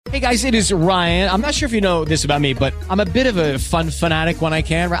Hey guys, it is Ryan. I'm not sure if you know this about me, but I'm a bit of a fun fanatic when I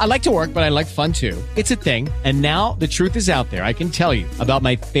can. I like to work, but I like fun too. It's a thing. And now the truth is out there. I can tell you about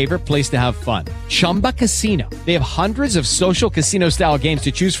my favorite place to have fun. Chumba Casino. They have hundreds of social casino style games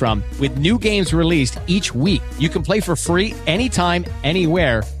to choose from with new games released each week. You can play for free anytime,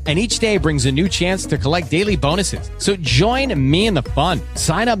 anywhere. And each day brings a new chance to collect daily bonuses. So join me in the fun.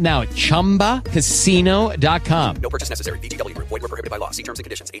 Sign up now at ChumbaCasino.com. No purchase necessary. VGW Group. Void where prohibited by law. See terms and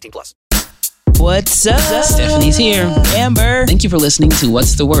conditions. 18+. What's up? Stephanie's here. Amber. Thank you for listening to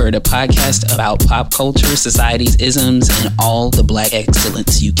What's the Word, a podcast about pop culture, society's isms, and all the black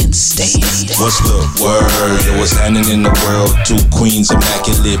excellence you can stand. What's the word? What's happening in the world? Two queens,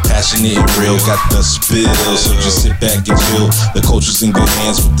 immaculate, passionate, and real. Got the spill, so just sit back and chill. The culture's in good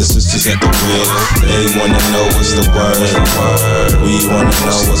hands with the sisters at the wheel. They wanna know what's the word. We wanna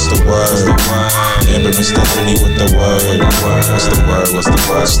know what's the word. Amber and Stephanie with the word. What's the word? What's the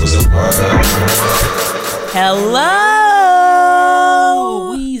word? What's the word? Hello.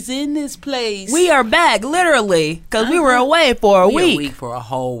 We's in this place. We are back, literally, because we were away for a week. For a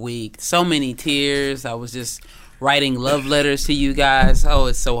whole week. So many tears. I was just writing love letters to you guys. Oh,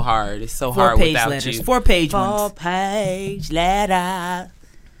 it's so hard. It's so hard without letters. you. 4-page ones. 4-page letter.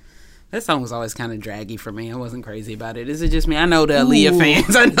 That song was always kind of draggy for me. I wasn't crazy about it. Is it just me? I know the Aaliyah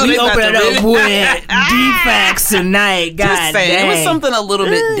fans. I know we they opened it up with D-Facts tonight. God just saying. dang. It was something a little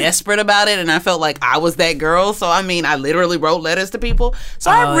bit desperate about it, and I felt like I was that girl. So, I mean, I literally wrote letters to people. So,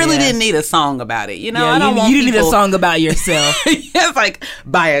 I really didn't need a song about it. You know, yeah, I don't want you people... need a song about yourself. It's like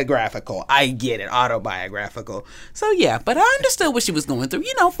biographical. I get it. Autobiographical. So, yeah. But I understood what she was going through.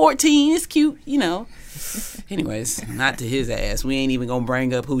 You know, 14 is cute, you know. Anyways, not to his ass. We ain't even gonna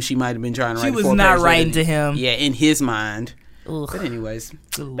bring up who she might have been trying to write. She was not writing to him. Yeah, in his mind. Ugh. But anyways,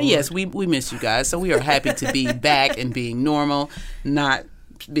 but yes, we miss you guys. So we are happy to be back and being normal, not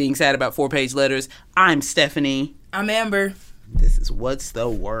being sad about 4-page letters. I'm Stephanie. I'm Amber. This is What's the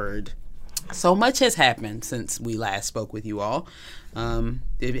Word. So much has happened since we last spoke with you all.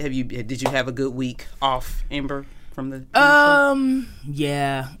 Did you have a good week off, Amber? From the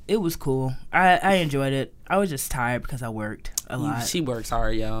yeah, it was cool. I enjoyed it. I was just tired because I worked a lot. She works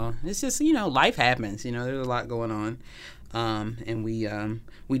hard, y'all. It's just, you know, life happens. You know, there's a lot going on. And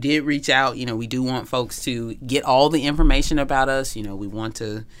we did reach out. You know, we do want folks to get all the information about us. You know, we want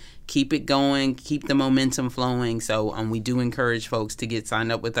to keep it going, keep the momentum flowing. So we do encourage folks to get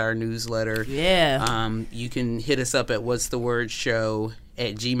signed up with our newsletter. Yeah. You can hit us up at What's the Word Show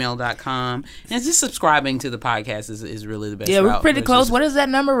at gmail.com, and just subscribing to the podcast is really the best. Yeah, we're pretty close. What is that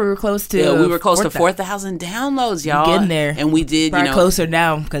number? We were close to. Yeah, we were close to 4,000 downloads, y'all. Getting there, and we did. Probably you know, closer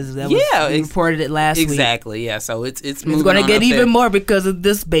now because we reported it last week. Exactly. Yeah, so it's moving. It's going to get even more because of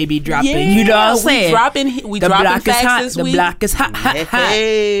this baby dropping. Yeah, you know what I'm saying? We the dropping block facts is hot. this the week. block is hot.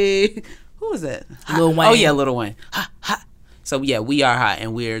 Hey, who was that? Lil Wayne. Oh yeah, Lil Wayne. Hot. So, yeah, we are hot,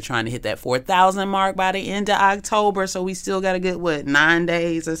 and we're trying to hit that 4,000 mark by the end of October, so we still got a good, 9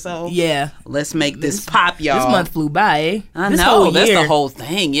 days or so? Yeah. Let's make this pop, y'all. This month flew by, eh? I this know, whole that's year. the whole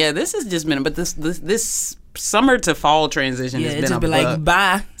thing. Yeah, this has just been, but this summer to fall transition has been just been like,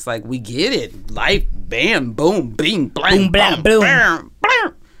 bye. It's like, we get it. Life, bam, boom, bing, blang, boom, blam, boom.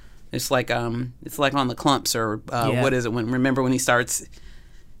 Blam. It's like on the clumps, or what is it? Remember when he starts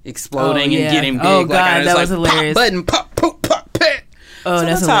exploding and getting big? Oh, God, that was hilarious. Pop button, pop, poop, pop, pet. Oh, so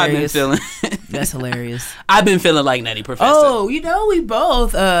that's hilarious. How I've been feeling. That's hilarious. I've been feeling like Nutty Professor. Oh, you know, we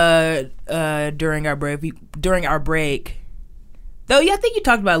both during our break. Though, yeah, I think you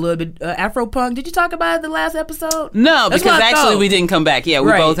talked about a little bit Afropunk. Did you talk about it the last episode? No, That's because actually thought. we didn't come back. Yeah, we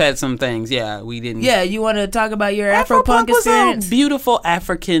Right. both had some things. Yeah, we didn't. Yeah, you want to talk about your Afropunk was experience? a beautiful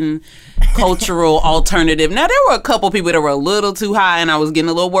African cultural alternative. Now, there were a couple people that were a little too high, and I was getting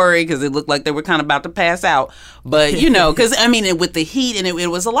a little worried because it looked like they were kind of about to pass out. But, you know, because, I mean, with the heat, and it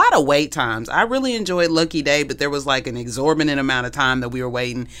was a lot of wait times. I really enjoyed Lucky Day, but there was like an exorbitant amount of time that we were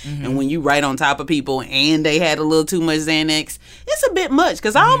waiting. Mm-hmm. And when you right on top of people and they had a little too much Xanax, it's a bit much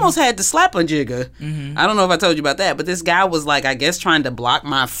because I almost had to slap a jigger. Mm-hmm. I don't know if I told you about that, but this guy was like, I guess, trying to block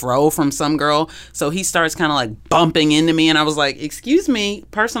my fro from some girl. So he starts kind of like bumping into me, and I was like, excuse me,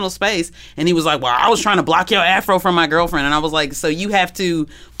 personal space. And he was like, well, I was trying to block your afro from my girlfriend. And I was like, so you have to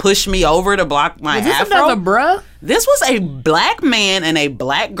push me over to block my Was this afro? another bruh? This was a black man and a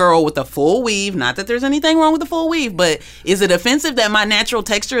black girl with a full weave. Not that there's anything wrong with the full weave, but is it offensive that my natural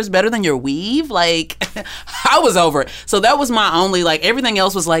texture is better than your weave? Like, I was over it. So that was my only, like, everything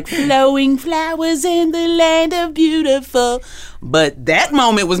else was like, flowing flowers in the land of beautiful. But that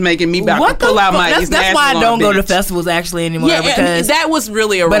moment was making me about to pull out my That's why I don't go to festivals actually anymore. Yeah, because that was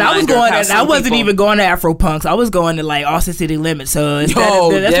really a But I was going. I wasn't people, even going to Afro Punks. I was going to like Austin City Limits. So that's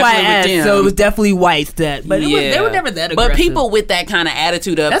why I asked. them. So it was definitely whites that. But they were never that aggressive. But people with that kind of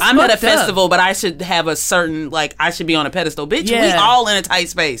attitude of I'm at a festival, but I should have a certain like I should be on a pedestal. Bitch, we all in a tight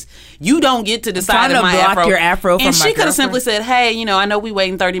space. You don't get to decide if my block your afro. And she could have simply said, "Hey, you know, I know we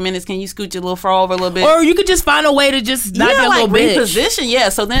waiting 30 minutes. Can you scoot your little fro over a little bit?" Or you could just find a way to just not be a little bitch. Reposition. Yeah,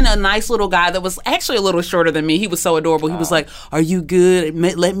 so then a nice little guy that was actually a little shorter than me, he was so adorable. He was like, "Are you good?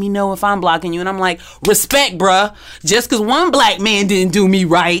 Let me know if I'm blocking you." And I'm like, "Respect, bruh. Just because one black man didn't do me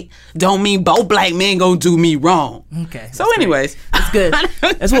right, don't mean both black men gonna do me wrong." Okay. So anyways. That's good.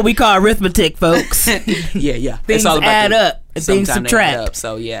 That's what we call arithmetic, folks. Yeah. Things it's all about add up and things subtract. Up.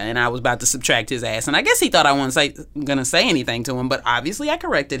 So yeah, and I was about to subtract his ass. And I guess he thought I wasn't gonna say anything to him, but obviously I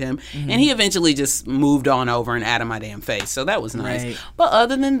corrected him. And he eventually just moved on over and out of my damn face. So that was nice. Right. But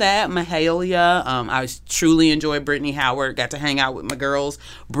other than that, Mahalia, I truly enjoyed Brittany Howard. Got to hang out with my girls,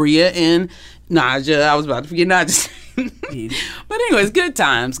 Bria and Naja. I was about to forget Naja. But anyways, good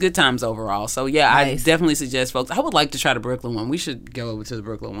times overall. So yeah, nice. I definitely suggest folks. I would like to try the Brooklyn one. We should go over to the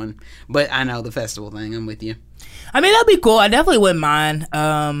Brooklyn one. But I know the festival thing. I'm with you. I mean, that'd be cool. I definitely wouldn't mind.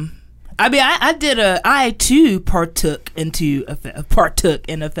 I mean, I too partook in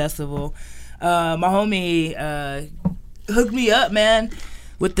a festival. My homie hooked me up, man,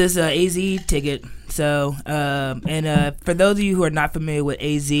 with this AZ ticket. So, for those of you who are not familiar with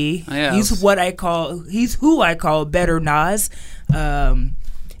AZ, he's who I call Better Nas.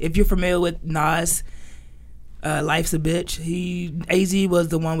 If you're familiar with Nas, Life's a Bitch, AZ was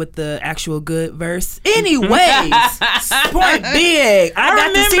the one with the actual good verse. Anyways, point being, I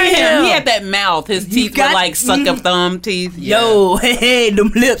got to see him. He had that mouth. His teeth were like suck up thumb teeth. Yeah. Yo, hey, them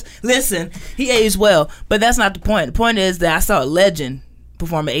lips. Listen, he aged well, but that's not the point. The point is that I saw a legend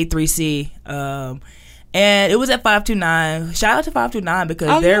perform at A3C, and it was at 529. Shout out to 529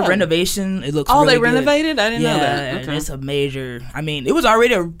 because their renovation, it looks really they good. renovated? I didn't know that. Okay. It's a major, I mean, it was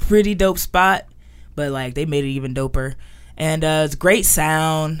already a pretty dope spot, but like they made it even doper. And it's great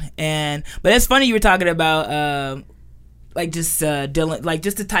sound, but it's funny you were talking about like just dealing, like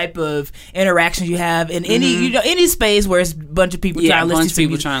just the type of interactions you have in any space where it's a bunch of people trying to listen to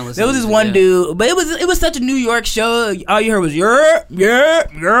music. There was this one dude, but it was such a New York show. All you heard was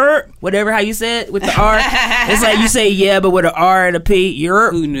whatever how you said it with the R. It's like you say yeah, but with an R and a P.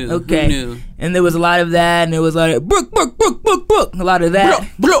 Who knew? Okay. Who knew? And there was a lot of that, and there was a lot of book. A lot of that.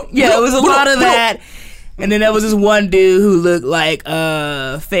 Yeah, it was a lot of that. And then there was this one dude who looked like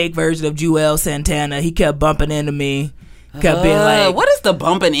a fake version of Joel Santana. He kept bumping into me. Kept being like, what is the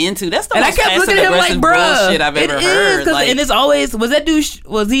bumping into? That's the most I kept looking at him like, bullshit I've ever heard. Like, and it's always, was that dude,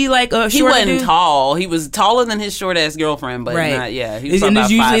 was he like a short dude? He wasn't tall. He was taller than his short ass girlfriend, but not, he was about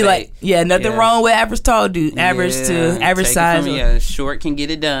 5'8". Nothing wrong with average tall dude. Average size. Short can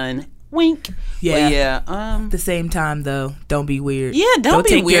get it done. Wink. Yeah. At the same time, though, don't be weird. Yeah, don't be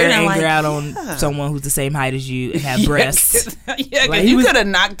take weird. Your anger out on someone who's the same height as you and have breasts. Yeah, like, you could have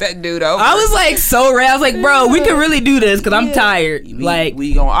knocked that dude over. I was like so red. I was like, bro, we can really do this because I'm tired.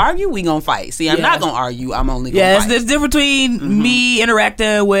 We gonna argue. We gonna fight. See, I'm not gonna argue. I'm only gonna fight. There's difference between me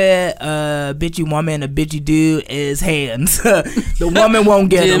interacting with a bitchy woman and a bitchy dude is hands. The woman won't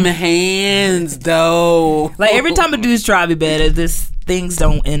get them hands though. Like every time a dude's try to be better, things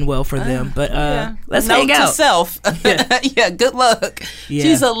don't end well for them. But let's hang out. Note to self. Good luck. Yeah.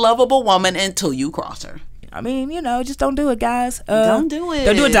 She's a lovable woman until you cross her. I mean, just don't do it, guys. Don't do it.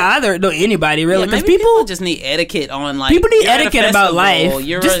 Don't do it to anybody, really. Because people just need etiquette on, like... People need etiquette about life.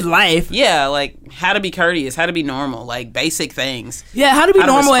 Life. Yeah, like, how to be courteous, how to be normal, like, basic things. Yeah, how to be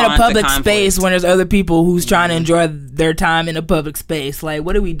normal in a public space when there's other people who's trying to enjoy their time in a public space. Like,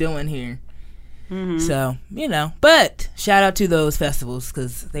 what are we doing here? So, but shout out to those festivals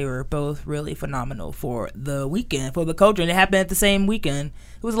because they were both really phenomenal for the weekend, for the culture, and it happened at the same weekend.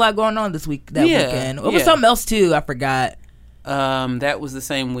 There was a lot going on that weekend. It was something else too, I forgot. That was the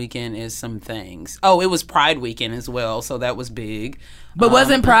same weekend as some things. Oh, it was Pride weekend as well, so that was big. But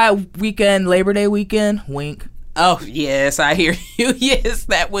wasn't Pride weekend Labor Day weekend? Wink. Oh, yes, I hear you. Yes,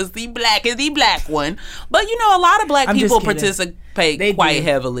 that was the black one. But, a lot of black people participate quite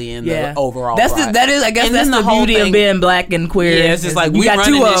heavily in the overall pride. That is, I guess that's the beauty of being black and queer. Yeah, it's just like we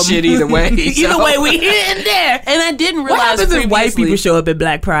running this shit either way. Either way, we here and there. And I didn't realize what happens if white people show up at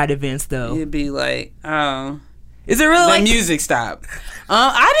black pride events, though? It'd be like, oh... Is it really The like music stopped.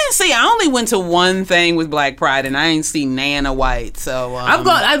 I didn't see. I only went to one thing with Black Pride, and I ain't seen Nana White. So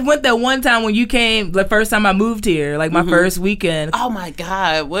I went that one time when you came. The first time I moved here, like my first weekend. Oh my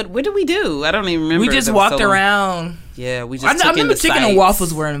God! What did we do? I don't even remember. We just That was walked so long. around. Yeah, we just. I took in remember the chicken and sights.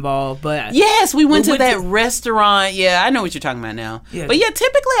 waffles were involved, but Yes, we went to that to- restaurant. Yeah, I know what you're talking about now. Yeah. But yeah,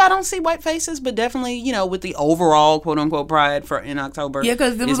 typically I don't see white faces, but definitely, you know, with the overall quote unquote pride for in October. yeah,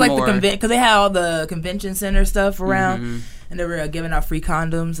 because it was it's like more, the because they had all the convention center stuff around, and they were giving out free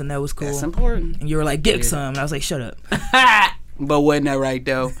condoms, and that was cool. That's important. And you were like, get some, and I was like, shut up. But wasn't that right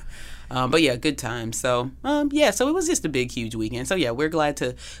though? But yeah, good time. So yeah, so it was just a big, huge weekend. So yeah, we're glad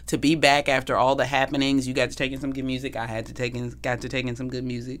to be back after all the happenings. You got to take in some good music. I got to take in some good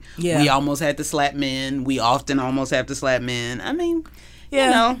music. Yeah. We almost had to slap men. We often almost have to slap men. I mean, Yeah.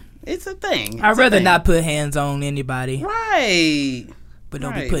 you know, it's a thing. I'd It's a rather thing. not put hands on anybody, Right. but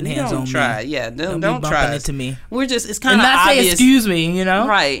don't Right. be putting We hands don't on try. me. Yeah, don't be try bumping us. into me. We're just, it's And kind of not say obvious. excuse me, you know?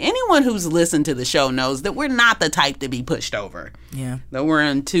 Right. Anyone who's listened to the show knows that we're not the type to be pushed over. Yeah. Though we're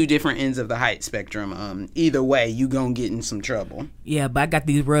on two different ends of the height spectrum. Either way, you gonna get in some trouble. Yeah, but I got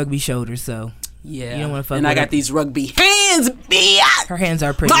these rugby shoulders, so Yeah. You don't wanna fuck and I with got her. these rugby hands, bitch. her hands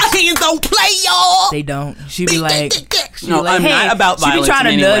are pretty. My hands don't play, y'all. They don't. She be like, No, I'm not about She be violence trying to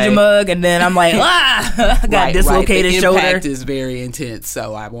in any nudge way. a mug, and then I'm like, I got Right, dislocated right. The shoulder. impact is very intense,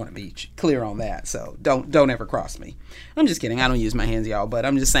 so I want to be clear on that. So don't ever cross me. I'm just kidding. I don't use my hands, y'all, but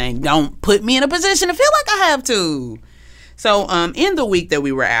I'm just saying, don't put me in a position to feel like I have to. So in the week that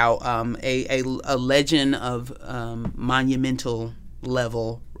we were out, a legend of monumental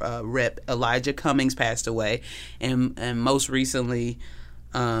level rep Elijah Cummings passed away, and most recently.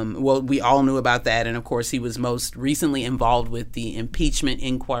 Well, we all knew about that, and of course, he was most recently involved with the impeachment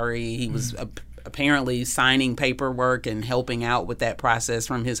inquiry. He was apparently signing paperwork and helping out with that process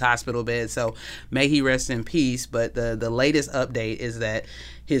from his hospital bed. So, may he rest in peace. But the latest update is that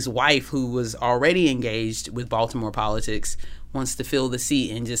his wife, who was already engaged with Baltimore politics, wants to fill the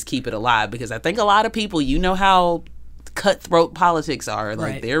seat and just keep it alive. Because I think a lot of people, you know how cutthroat politics are.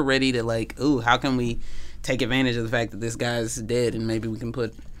 Like Right. they're ready to ooh, how can we take advantage of the fact that this guy's dead and maybe we can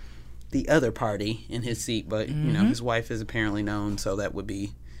put the other party in his seat. But you know, his wife is apparently known, so that would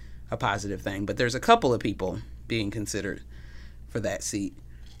be a positive thing. But there's a couple of people being considered for that seat.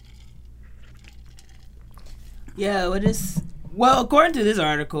 Yeah, what is? Well, according to this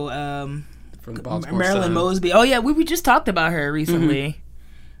article, From the Baltimore Marilyn Sun. Mosby. Oh yeah, we just talked about her recently.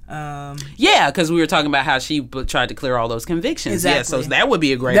 Yeah, because we were talking about how she tried to clear all those convictions. Yeah, so Exactly. that would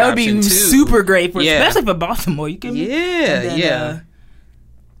be a great That would option be too. super great for, Yeah. especially for Baltimore. You can, Yeah, and then, yeah.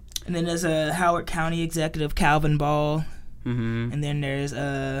 And then there's a Howard County executive Calvin Ball, and then there's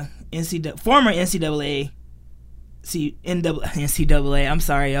former NCAA. NCAA. I'm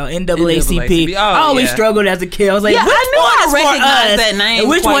sorry, y'all. NAACP. Oh, I always yeah. struggled as a kid. I was like, Yeah, which I knew one I is for recognized us? that name, And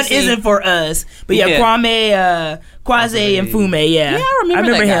which one Kwasi. isn't for us? But yeah, Yeah. Kwasi and Fume. Yeah, Yeah, I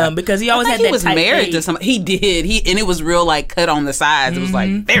remember that guy. him because he always I had think that he was tight married fade. to somebody. He did. And it was real cut on the sides. It was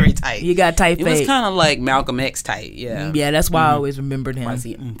very tight. You got tight It was fade. kind of like Malcolm X tight. Yeah. Yeah, that's why I always remembered him.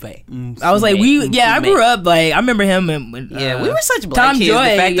 Kwasi, I was like, I grew up like I remember him. Yeah, we were such black Tom kids. Joy,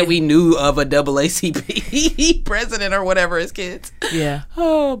 The fact that we knew of a NAACP president or whatever as kids. Yeah.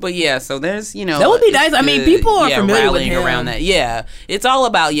 Oh, but yeah, so there's, That would be it's nice. I mean, good, people are familiar with rallying him. around that. Yeah, it's all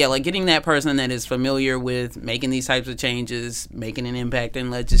about getting that person that is familiar with making these types of changes, making an impact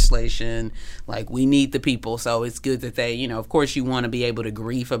in legislation. We need the people, so it's good that they, of course, you want to be able to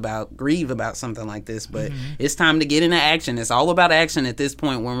grieve about something like this, but it's time to get into action. It's all about action at this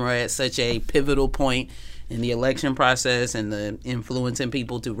point when we're at such a pivotal point in the election process and the influencing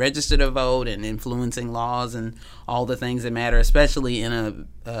people to register to vote and influencing laws and all the things that matter, especially in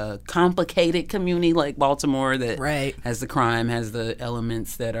a complicated community like Baltimore that Right. has the crime, has the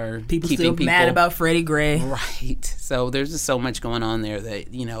elements that are People keeping still people mad about Freddie Gray. Right. So there's just so much going on there that,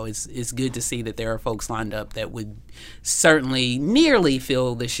 it's good to see that there are folks lined up that would certainly nearly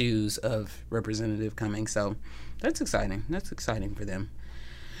fill the shoes of Representative Cummings. So that's exciting. That's exciting for them.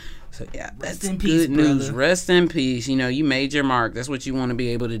 So yeah, that's in peace, good news. brother. Rest in peace. You made your mark. That's what you want to be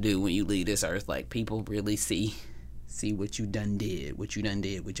able to do when you leave this earth. People really see what you done did with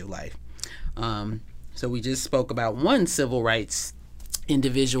your life. So we just spoke about one civil rights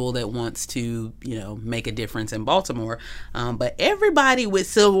individual that wants to, make a difference in Baltimore. But everybody with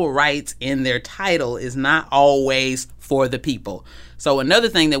civil rights in their title is not always for the people. So another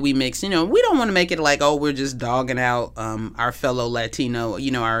thing that we mix, we don't want to make it we're just dogging out our fellow Latino,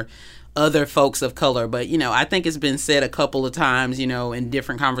 our other folks of color. But, I think it's been said a couple of times, in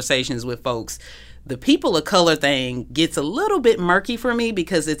different conversations with folks the people of color thing gets a little bit murky for me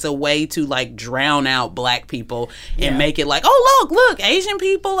because it's a way to like drown out black people and make it like, oh, look, Asian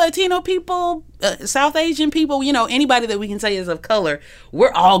people, Latino people, South Asian people, you know, anybody that we can say is of color,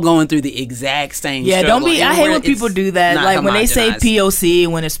 we're all going through the exact same struggle. I hate when people do that. Like when they say POC,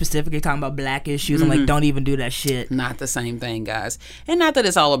 when it's specifically talking about black issues, I'm like, don't even do that shit. Not the same thing, guys. And not that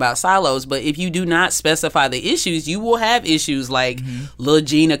it's all about silos, but if you do not specify the issues, you will have issues like Lil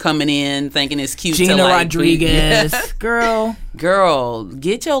Gina coming in thinking it's cute. Gina Rodriguez, girl,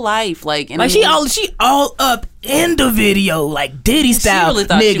 get your life. Like she all up in the video, like Diddy style. She really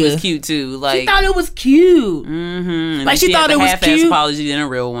thought nigga. she was cute too. Like she thought it was cute. Like she thought it was cute. Apology than a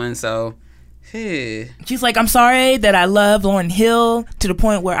real one. So. She's like, I'm sorry that I love Lauryn Hill to the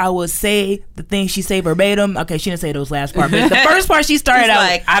point where I would say the things she say verbatim. Okay, she didn't say those last part, but the first part she started out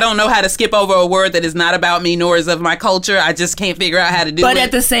like, I don't know how to skip over a word that is not about me nor is of my culture. I just can't figure out how to do it. But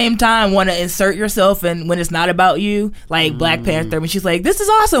at the same time, want to insert yourself and when it's not about you, like Black Panther. When she's like, this is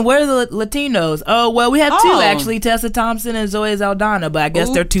awesome. Where are the Latinos? Oh, well, we have two actually, Tessa Thompson and Zoe Saldana, but I guess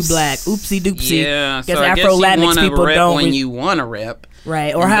they're too black. Oopsie doopsie. Yeah, guess so Afro Latinx people don't. When you want to rep.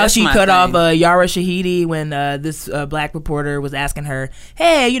 Right, or how she cut off Yara Shahidi when this black reporter was asking her,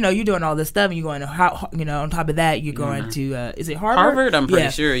 "Hey, you know, you're doing all this stuff, and you're going to, on top of that, you're going to, is it Harvard? Harvard, I'm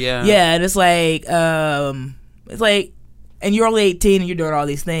pretty sure, yeah. Yeah, and it's like, and you're only 18 and you're doing all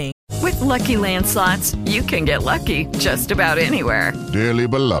these things." With Lucky Land Slots, you can get lucky just about anywhere. Dearly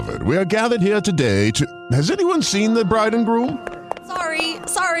beloved, we are gathered here today to. Has anyone seen the bride and groom?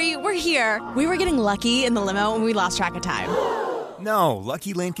 Sorry, we're here. We were getting lucky in the limo and we lost track of time. No,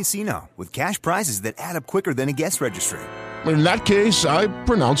 Lucky Land Casino, with cash prizes that add up quicker than a guest registry. In that case, I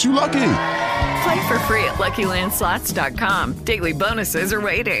pronounce you lucky. Play for free at LuckyLandSlots.com. Daily bonuses are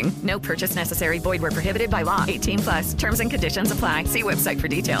waiting. No purchase necessary. Void where prohibited by law. 18+. Terms and conditions apply. See website for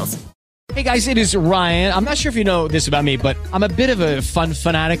details. Hey guys, it is Ryan. I'm not sure if you know this about me, but I'm a bit of a fun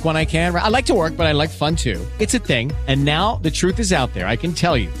fanatic when I can. I like to work, but I like fun too. It's a thing. And now the truth is out there. I can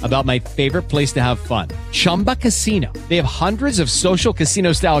tell you about my favorite place to have fun. Chumba Casino. They have hundreds of social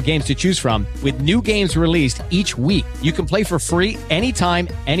casino style games to choose from with new games released each week. You can play for free anytime,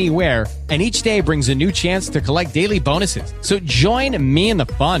 anywhere. And each day brings a new chance to collect daily bonuses. So join me in the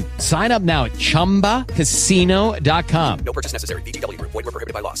fun. Sign up now at ChumbaCasino.com. No purchase necessary. VGW. Void where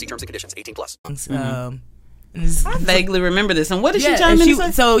prohibited by law. See terms and conditions. 18+. I vaguely remember this. And what did she chime in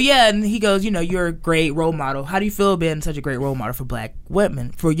and say? And he goes, you're a great role model. How do you feel being such a great role model for black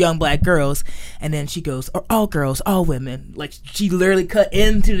women, for young black girls? And then she goes, all girls, all women. Like, she literally cut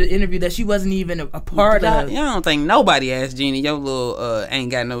into the interview that she wasn't even a part of. I don't think nobody asked Jeannie, your little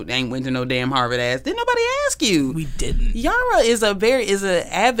ain't went to no damn Harvard ass. Didn't nobody ask you? We didn't. Yara is an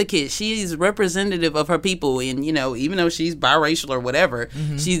advocate. She's representative of her people. And, even though she's biracial or whatever,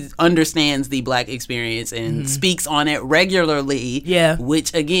 she understands the black experience and speaks on it regularly. Yeah,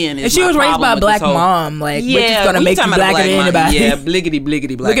 which again is. And she was raised by a black mom. Like, which is gonna make you blacker than anybody. Yeah,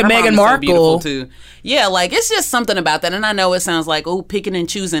 bliggity black. Look at Meghan Markle too. Yeah, like it's just something about that. And I know it sounds like picking and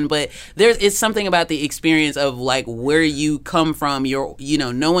choosing, but it's something about the experience of like where you come from, your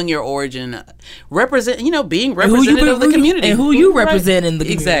knowing your origin, being representative of the community and who you represent in the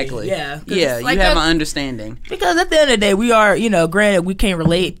community. Exactly. Yeah, like you have an understanding. Because at the end of the day, we are granted we can't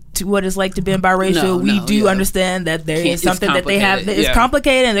relate to what it's like to be biracial. We do understand that there is something that they have that is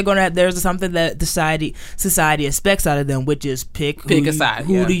complicated, and there's something that society expects out of them, which is pick a side.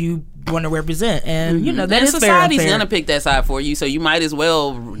 Who do you want to represent? And that is society's gonna pick that side for you, so you might as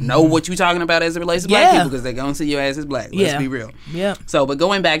well know what you're talking about as it relates to black people, because they're gonna see your ass as black. Let's be real. Yeah. So, but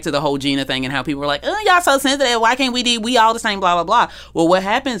going back to the whole Gina thing and how people were like, "Oh, y'all so sensitive. Why can't we all the same?" Blah blah blah. Well, what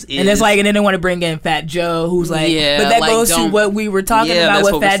happens is, and it's like, and then they want to bring in Fat Joe, who's like, but that goes to what we were talking about,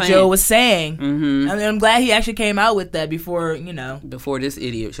 what Fat Joe was saying. I mean, I'm glad he actually came out with that before this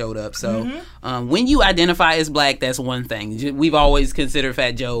idiot showed up. So, when you identify as black, that's one thing. We've always considered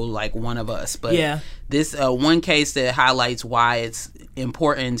Fat Joe like one of us, but this one case that highlights why it's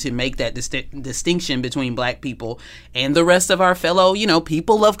important to make that distinction between black people and the rest of our fellow,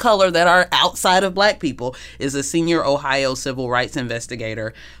 people of color that are outside of black people, is a senior Ohio civil rights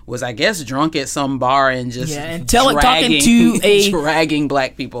investigator was, I guess, drunk at some bar and just dragging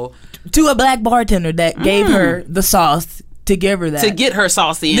black people to a black bartender that gave her the sauce to give her that, to get her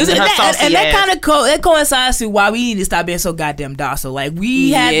saucy and that kind of coincides to why we need to stop being so goddamn docile. Like,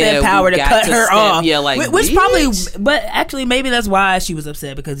 we had the power to cut her off. Yeah, like, which probably, but actually maybe that's why she was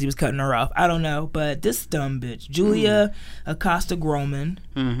upset, because he was cutting her off. I don't know, but this dumb bitch, Julia Acosta Groman.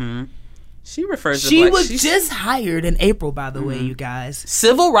 She refers to she was just hired in April, by the way, you guys.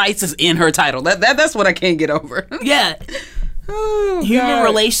 Civil rights is in her title. That's what I can't get over. Yeah. Human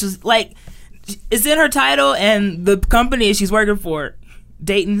relations, like, it's in her title, and the company she's working for,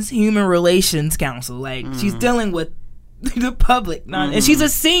 Dayton's Human Relations Council. Like, she's dealing with the public, and she's a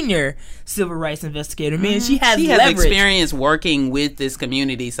senior civil rights investigator. Man, she has experience working with this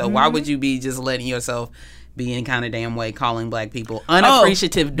community. So why would you be just letting yourself be in kind of damn way calling black people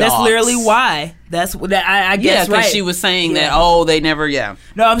unappreciative dogs? That's literally why. That's what I guess. Yeah, because she was saying that. They never. Yeah.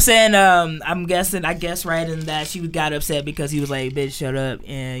 No, I'm saying. I'm guessing. I guess right in that she got upset because he was like, "Bitch, shut up,"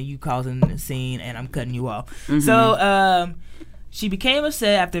 and you causing the scene, and I'm cutting you off. So, she became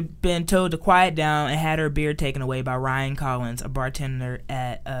upset after being told to quiet down and had her beer taken away by Ryan Collins, a bartender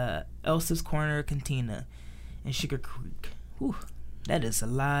at Elsa's Corner Cantina in Sugar Creek. Whew. That is a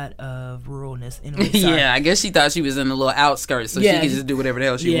lot of ruralness. Anyway, yeah, I guess she thought she was in the little outskirts, so she could just do whatever the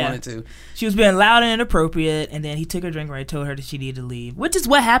hell she wanted to. She was being loud and inappropriate, and then he took her drink and told her that she needed to leave, which is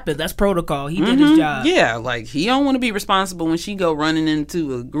what happened. That's protocol. He did his job. Yeah, like, he don't want to be responsible when she go running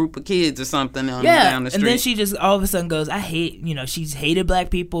into a group of kids or something down the street. And then she just all of a sudden goes, I hate, she's hated black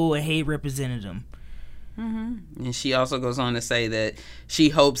people and represented them. And she also goes on to say that she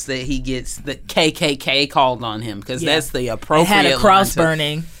hopes that he gets the KKK called on him, because that's the appropriate had a cross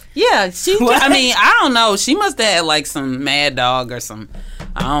burning. Yeah, I don't know. She must have had like some Mad Dog or some,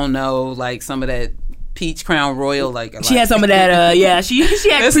 I don't know, like some of that Peach Crown Royal. She had some of that. She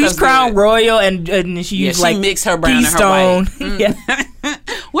had Peach Crown Royal, and she used she mixed her brown Keystone. And her white.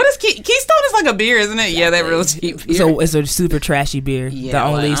 What is Keystone? Is like a beer, isn't it? Yeah, that real cheap beer. So it's a super trashy beer. Yeah, the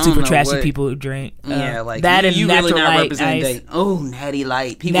only super trashy people drink. Like that, you really not representing. Natty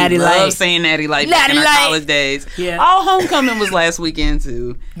Light. People love saying Natty Light back in our college days. Yeah. All homecoming was last weekend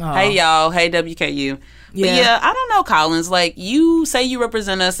too. Hey y'all. Hey WKU. Yeah. But I don't know, Collins. Like, you say you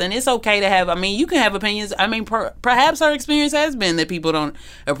represent us, and it's okay to have. I mean, you can have opinions. I mean, perhaps her experience has been that people don't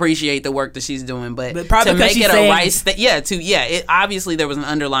appreciate the work that she's doing, but to make it a right obviously there was an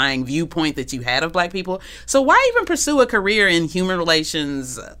underlying viewpoint that you had of black people. So why even pursue a career in human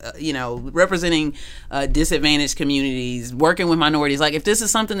relations? Representing disadvantaged communities, working with minorities. Like, if this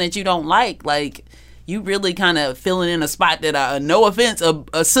is something that you don't like. You really kind of filling in a spot that, no offense,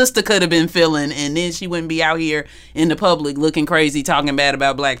 a sister could have been filling, and then she wouldn't be out here in the public looking crazy, talking bad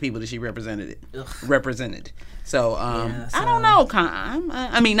about black people that she represented. So, I don't know.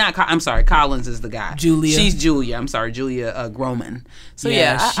 I'm sorry. Collins is the guy. Julia. She's Julia. I'm sorry, Julia Groman. So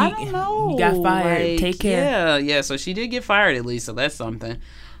I don't know. You got fired. Take care. Yeah. So she did get fired at least. So that's something.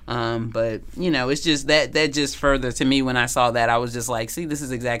 But it's just that just further to me when I saw that, I was just like, see, this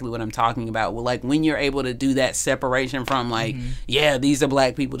is exactly what I'm talking about. Well, like, when you're able to do that separation from these are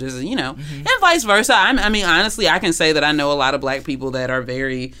black people, this is, and vice versa. I mean, honestly, I can say that I know a lot of black people that are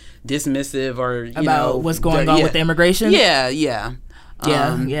very dismissive or, about what's going on with immigration. Yeah.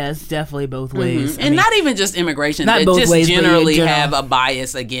 It's definitely both ways. And not even just immigration. Not both just ways, generally have a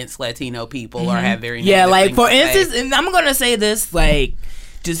bias against Latino people or have very like, for instance, and I'm going to say this, like,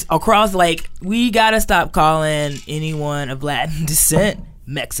 just across, like, we gotta stop calling anyone of Latin descent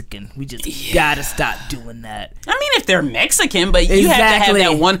Mexican. We just gotta stop doing that. I mean, if they're Mexican, but you have to have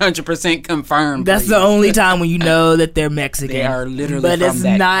that 100% confirmed. That's the only time when you know that they're Mexican. They are literally but from it's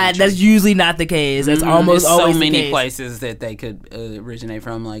that not. country. That's usually not the case. That's almost always so many the case. places that they could originate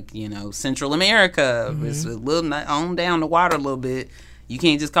from, like, Central America. It's a little on down the water a little bit. You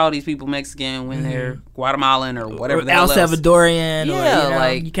can't just call these people Mexican when they're Guatemalan or whatever the hell else. Salvadorian.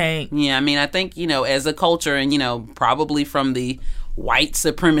 You can't. Yeah, I mean, I think, as a culture and, probably from the white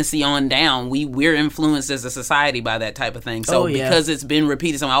supremacy on down, we're influenced as a society by that type of thing. So because it's been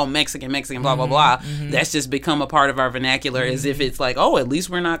repeated, so Mexican, blah, blah, blah, that's just become a part of our vernacular as if it's like, at least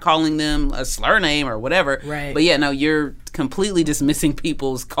we're not calling them a slur name or whatever. Right. But you're completely dismissing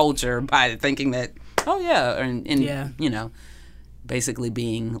people's culture by thinking that, basically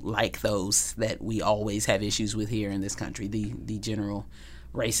being like those that we always have issues with here in this country, the general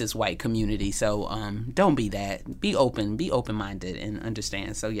racist white community. So don't be that. Be open-minded and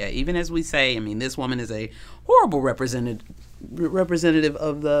understand. So even as we say, I mean, this woman is a horrible representative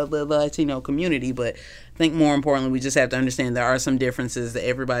of the Latino community, but I think more importantly, we just have to understand there are some differences that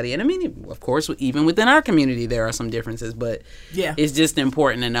everybody, and I mean, of course, even within our community, there are some differences, but it's just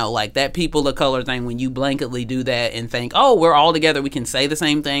important to know, like, that people of color thing, when you blanketly do that and think, we're all together, we can say the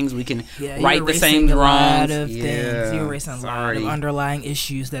same things, we can right the same wrongs. You're erasing a lot of underlying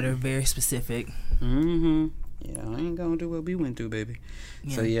issues that are very specific. Yeah, I ain't gonna do what we went through, baby.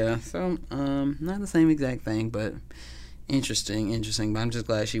 So not the same exact thing, but interesting. But I'm just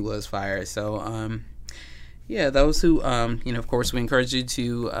glad she was fired. So those who of course, we encourage you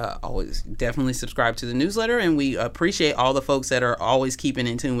to always definitely subscribe to the newsletter, and we appreciate all the folks that are always keeping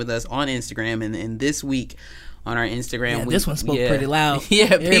in tune with us on Instagram. And this week on our Instagram. Yeah, this one spoke pretty loud. Yeah,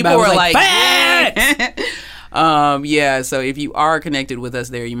 Everybody people were was like, "Facts!" yeah, so if you are connected with us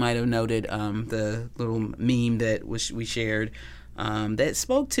there, you might have noted the little meme that we shared that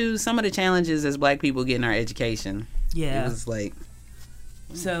spoke to some of the challenges as Black people get in our education. Yeah. It was like...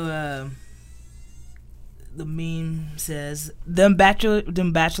 So, the meme says, them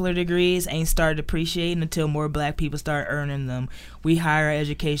bachelor degrees ain't started appreciating until more Black people start earning them. We higher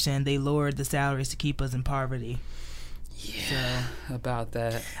education, they lowered the salaries to keep us in poverty. Yeah, so, about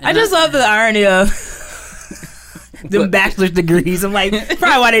that. I just love the irony of them bachelor's degrees. I'm like,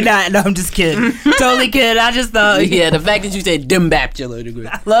 probably why they not. No, I'm just kidding. Totally kidding. I just thought. Yeah, the fact that you said them bachelor degrees.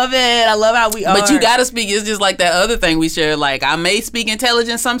 I love it. I love how we are. But you gotta speak. It's just like that other thing we shared. Like, I may speak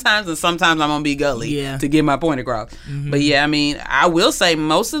intelligence sometimes, and sometimes I'm gonna be gully to get my point across. Mm-hmm. But yeah, I mean, I will say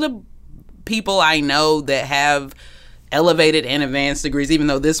most of the people I know that have elevated and advanced degrees, even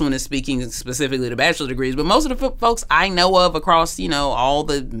though this one is speaking specifically to bachelor degrees, but most of the folks I know of across, all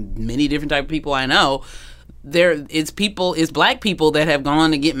the many different type of people I know, it's Black people that have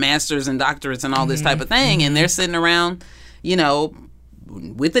gone to get masters and doctorates and all this type of thing, and they're sitting around,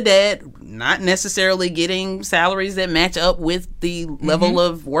 with the debt, not necessarily getting salaries that match up with the level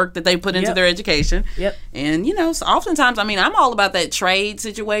of work that they put into their education. Yep. And, so oftentimes, I mean, I'm all about that trade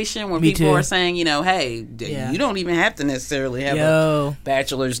situation where people are saying, hey, you don't even have to necessarily have a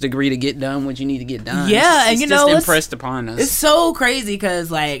bachelor's degree to get done what you need to get done. Yeah, it's just impressed upon us. It's so crazy because,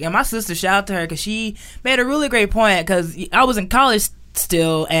 and my sister, shout out to her because she made a really great point because I was in college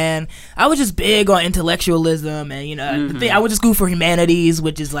still, and I was just big on intellectualism, and I went to school for humanities,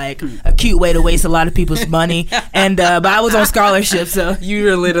 which is like a cute way to waste a lot of people's money, and but I was on scholarship, so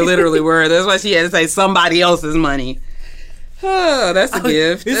you literally were. That's why she had to say somebody else's money. Oh, that's a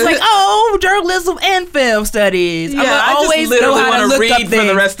gift. It's like, journalism and film studies. Yeah, I always just literally want to read for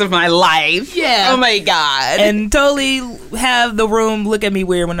the rest of my life. Yeah. Oh my God. And totally have the room look at me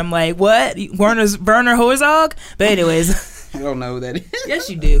weird when I'm like, what? Werner Herzog? But anyways. I don't know who that is. Yes,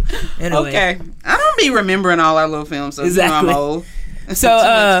 you do. Anyway. Okay. I don't be remembering all our little films, so I'm old. So, too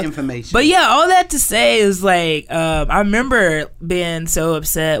much information. But yeah, all that to say is I remember being so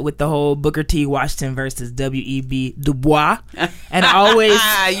upset with the whole Booker T. Washington versus W.E.B. Du Bois, and I always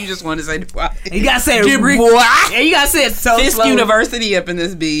you just want to say Du Bois. You gotta say Du Bois. Yeah, you gotta say it so Fisk slow. University up in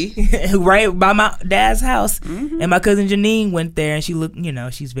this B, right by my dad's house, and my cousin Janine went there, and she looked,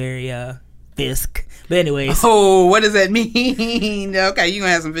 she's very Fisk. But anyways. Oh, what does that mean? Okay, you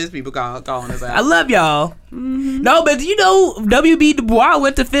gonna have some Fisk people calling us out. I love y'all. Mm-hmm. No, but W.B. Du Bois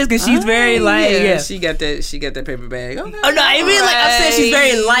went to Fisk, and she's very she got that paper bag. Okay. Oh no, I mean I'm saying she's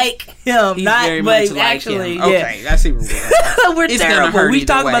very like him, He's not very but much like actually. him. Okay, I see. We're terrible. We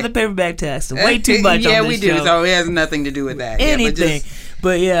talk about the paper bag test way too much. Yeah, on this we do. show. So it has nothing to do with that. Anything,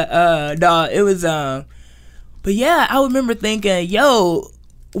 but it was. But yeah, I remember thinking,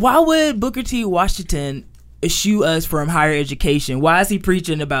 why would Booker T. Washington eschew us from higher education? Why is he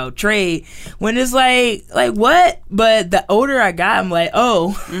preaching about trade when it's like what? But the older I got, I'm like,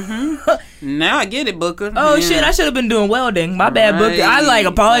 now I get it, Booker. Shit, I should have been doing welding. My bad, Booker. I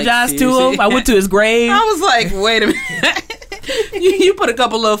apologized to him. I went to his grave. I was like, wait a minute. You put a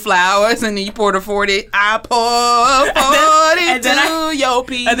couple of flowers and then you poured a 40. I pour 40 to your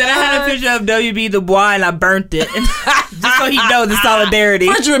piece. And then I had a picture of W.B. Du Bois and I burnt it. Just so he knows the solidarity.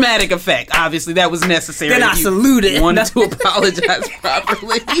 For dramatic effect. Obviously, that was necessary. Then I saluted. Wanted to apologize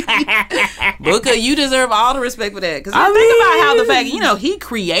properly. Booker, you deserve all the respect for that. Because think about how the fact, he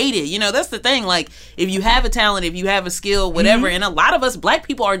created. That's the thing. Like, if you have a talent, if you have a skill, whatever, and a lot of us Black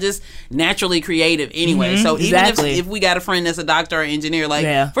people are just naturally creative anyway. So even if we got a friend that's a doctor or engineer,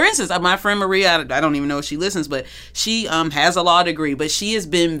 for instance, my friend Maria, I don't even know if she listens, but she has a law degree, but she has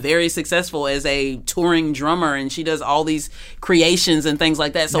been very successful as a touring drummer, and she does all these creations and things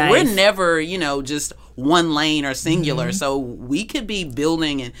like that. So we're never, just one lane or singular. So we could be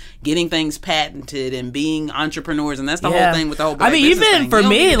building and getting things patented and being entrepreneurs, and that's the whole thing with the whole Black business even thing. For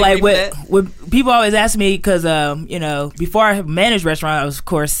me, like what people always ask me, because before I managed restaurant, I was of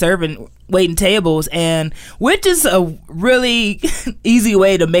course waiting tables, and which is a really easy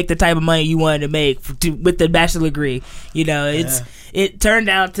way to make the type of money you wanted to make with the bachelor degree. It turned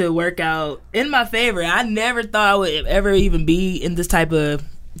out to work out in my favor. I never thought I would ever even be in this type of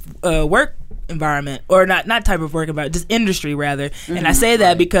work environment, or not type of work environment, just industry rather. And I say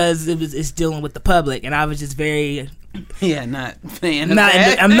that because it's dealing with the public, and I was just very not fan of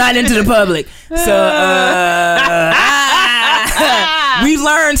that. I'm not into the public, so we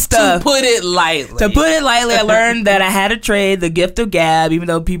learned stuff. To put it lightly. I learned that I had a trade, the gift of gab, even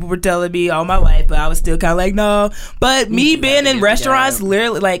though people were telling me all my life, but I was still kind of like, no. But me being in restaurants,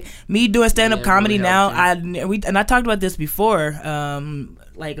 literally, like me doing stand-up comedy really now, I talked about this before,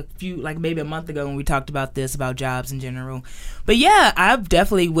 maybe a month ago when we talked about this, about jobs in general. But yeah, I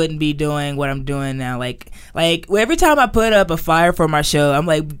definitely wouldn't be doing what I'm doing now. Like every time I put up a flyer for my show, I'm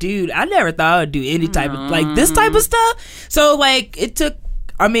like, dude, I never thought I would do any type of like this type of stuff. So like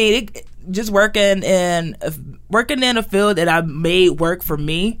just working in a field that I made work for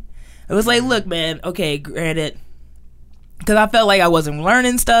me. It was like, look, man, okay, granted, because I felt like I wasn't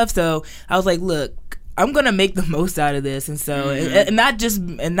learning stuff, so I was like, look, I'm gonna make the most out of this, and so and not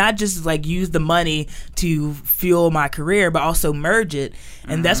just like use the money to fuel my career, but also merge it.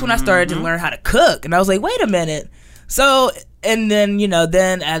 And that's when I started to learn how to cook, and I was like, wait a minute. So, and then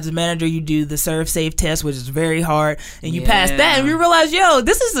then as a manager, you do the serve safe test, which is very hard, and you pass that, and you realize,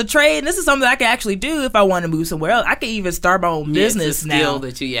 this is a trade, and this is something I can actually do if I want to move somewhere else. I can even start my own business now.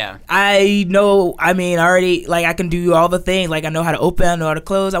 I know. I mean, already, like, I can do all the things. Like, I know how to open, I know how to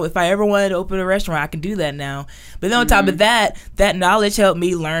close. If I ever wanted to open a restaurant, I can do that now. But then on top of that knowledge helped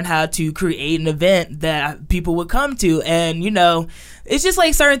me learn how to create an event that people would come to, and it's just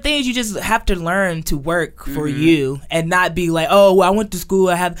like certain things you just have to learn to work for you, and not be like, oh, well, I went to school,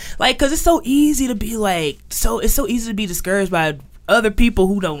 I have, like, because it's so easy to be like, it's so easy to be discouraged by other people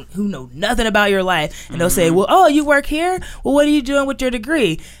who know nothing about your life, and they'll say, well, oh, you work here, well, what are you doing with your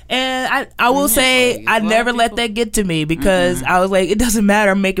degree? And I will say I never let that get to me, because I was like, it doesn't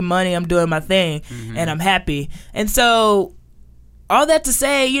matter, I'm making money, I'm doing my thing, and I'm happy. And so all that to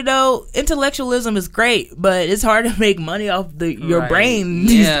say, intellectualism is great, but it's hard to make money off your brain.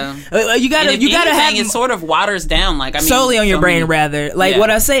 Yeah, you gotta have it sort of waters down, like, I mean, solely on your brain rather. Like what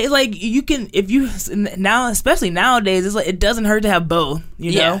I say is, like, you can, if you now, especially nowadays, it's like it doesn't hurt to have both.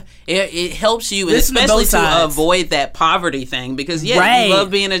 It helps you, and especially to avoid that poverty thing, because you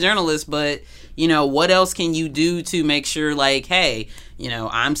love being a journalist, but what else can you do to make sure, like, hey,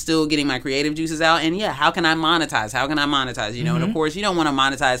 I'm still getting my creative juices out, and how can I monetize? And of course, you don't want to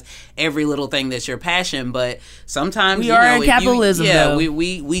monetize every little thing that's your passion, but sometimes we are in capitalism. Though.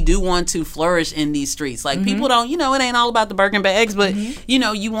 we do want to flourish in these streets. Like, people don't, it ain't all about the Birkin bags, but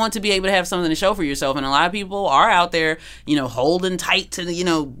you want to be able to have something to show for yourself, and a lot of people are out there, holding tight to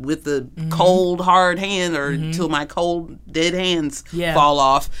with the cold hard hand, or till my cold dead hands fall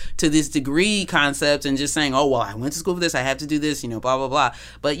off, to this degree concept, and just saying, oh, well, I went to school for this, I have to do this, blah blah blah.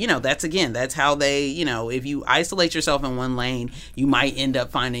 But that's how they, if you isolate yourself in one lane, you might end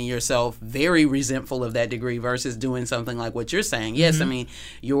up finding yourself very resentful of that degree versus doing something like what you're saying. Yes, I mean,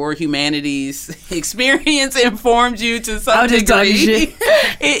 your humanities experience informed you to some degree.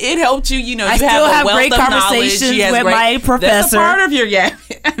 It helped you, you I still have great conversations with my professor. That's a part of your gabbing.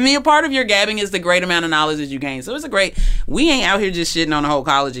 I mean, a part of your gabbing is the great amount of knowledge that you gain. So we ain't out here just shitting on the whole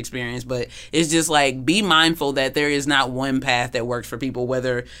college experience, but it's just like, be mindful that there is not one path that works for people,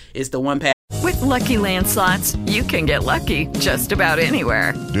 whether it's the one path. With Lucky Land Slots, you can get lucky just about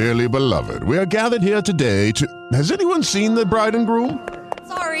anywhere. Dearly beloved, we are gathered here today to... Has anyone seen the bride and groom?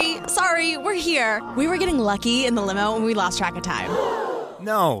 Sorry, we're here. We were getting lucky in the limo and we lost track of time.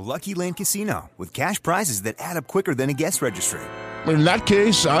 No, Lucky Land Casino, with cash prizes that add up quicker than a guest registry. In that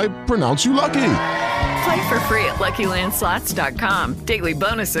case, I pronounce you lucky. Play for free at LuckyLandSlots.com. Daily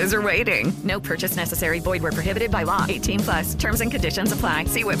bonuses are waiting. No purchase necessary. Void where prohibited by law. 18+. Terms and conditions apply.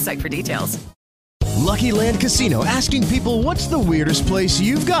 See website for details. Lucky Land Casino, asking people, what's the weirdest place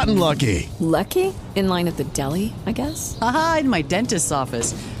you've gotten lucky? Lucky? In line at the deli, I guess? Aha, in my dentist's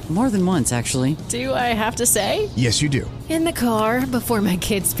office. More than once, actually. Do I have to say? Yes, you do. In the car before my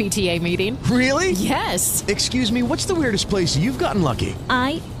kids' PTA meeting. Really? Yes. Excuse me, what's the weirdest place you've gotten lucky?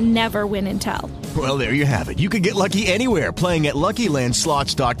 I never win and tell. Well, there you have it. You can get lucky anywhere, playing at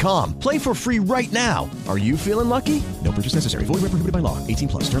LuckyLandSlots.com. Play for free right now. Are you feeling lucky? No purchase necessary. Void where prohibited by law.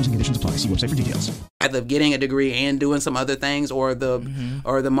 18+. Terms and conditions apply. See website for details. Either getting a degree and doing some other things, or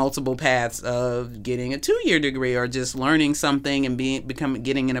the multiple paths of getting a 2-year degree, or just learning something and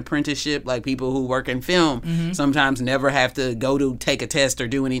getting an apprenticeship, like people who work in film sometimes never have to go to take a test or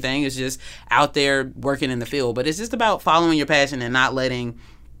do anything. It's just out there working in the field. But it's just about following your passion and not letting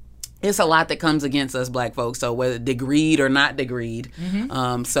it's a lot that comes against us black folks. So whether degreed or not degreed,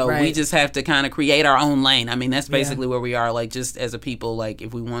 so we just have to kind of create our own lane. I mean, that's basically where we are. Like, just as a people, like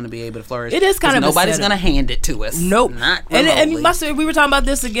if we want to be able to flourish, it is kind of nobody's gonna hand it to us. Nope. Not and we were talking about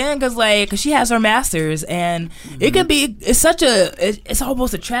this again because she has her master's, and it could be. It's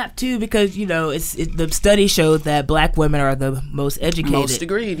almost a trap too, because the study showed that black women are the most educated, most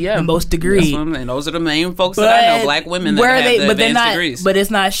degreed, the most degreed, and those are the main folks that I know, black women that have the advanced degrees. But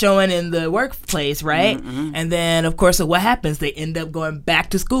it's not showing in the workplace, right? And then of course, so what happens? They end up going back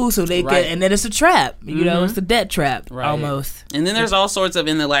to school, so they get, and then it's a trap. It's a debt trap almost. And then there's all sorts of,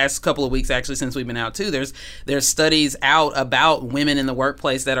 in the last couple of weeks, actually, since we've been out too, there's studies out about women in the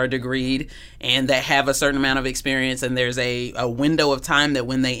workplace that are degreed and that have a certain amount of experience, and there's a window of time that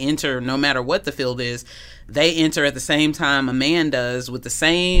when they enter, no matter what the field is, they enter at the same time a man does with the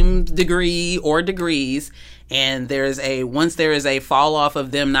same degree or degrees. And once there is a fall off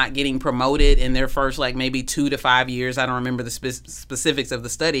of them not getting promoted in their first maybe 2 to 5 years, I don't remember the specifics of the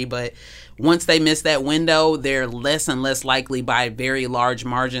study, but once they miss that window, they're less and less likely by very large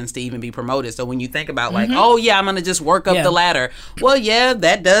margins to even be promoted. So when you think about I'm going to just work up the ladder. Well, yeah,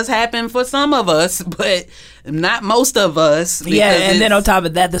 that does happen for some of us, but not most of us. Yeah, and then on top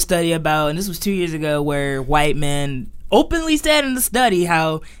of that, the study about, and this was 2 years ago, where white men openly said in the study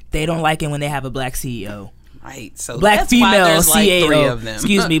how they don't like it when they have a black CEO. Right, so black female CEO. 3 of them.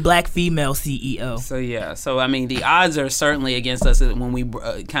 Excuse me, black female CEO. So I mean, the odds are certainly against us when we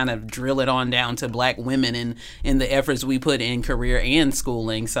kind of drill it on down to black women and in the efforts we put in career and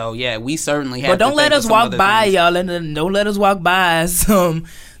schooling. So yeah, we certainly have. But don't let us walk by, y'all, and don't let us walk by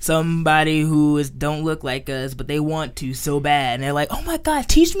somebody who don't look like us, but they want to so bad, and they're like, "Oh my God,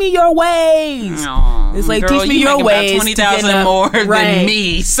 teach me your ways." Aww, it's like, girl, teach me your ways. 20,000 more than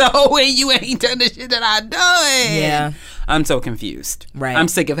me, so you ain't done the shit that I done. Yeah, I'm so confused. Right, I'm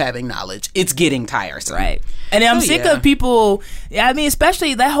sick of having knowledge. It's getting tiresome. Right, and I'm sick of people. I mean,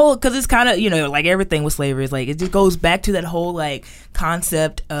 especially that whole, because it's kind of like everything with slavery is it just goes back to that whole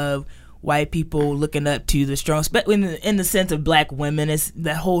concept of white people looking up to the strong, in the sense of black women, is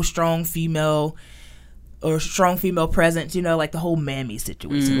that whole strong female presence, the whole mammy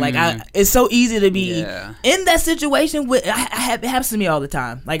situation. It's so easy to be in that situation with. It happens to me all the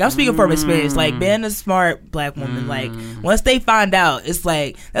time. I'm speaking from experience. Being a smart black woman, once they find out, it's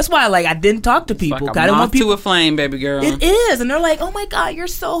that's why I didn't talk to people. I don't want people to a flame, baby girl. It is, and they're like, "Oh my God, you're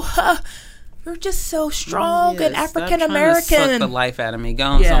so." You're just so strong and African American. Suck the life out of me.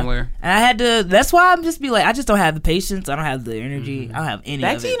 Gone somewhere. And I had to. That's why I'm just I just don't have the patience. I don't have the energy. I don't have any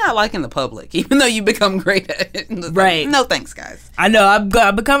Back of to it. you not liking the public, even though you become great at it. Right. No thanks, guys. I know.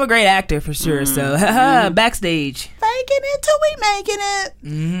 I've become a great actor for sure. So backstage. Faking it till we making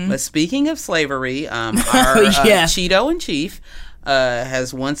it. But speaking of slavery, our Cheeto in Chief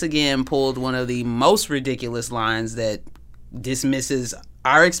has once again pulled one of the most ridiculous lines that dismisses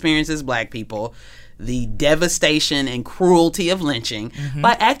our experience as black people, the devastation and cruelty of lynching,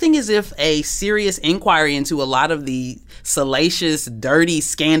 by acting as if a serious inquiry into a lot of the salacious, dirty,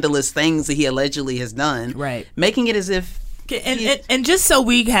 scandalous things that he allegedly has done, making it as if and just so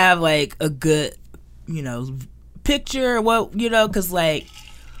we have a good picture of what because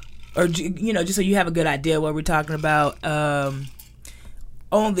or just so you have a good idea what we're talking about.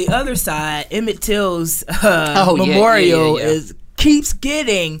 On the other side, Emmett Till's memorial keeps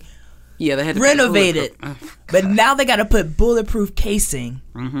getting they had to renovated, but now they got to put bulletproof casing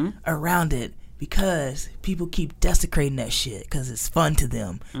around it because people keep desecrating that shit because it's fun to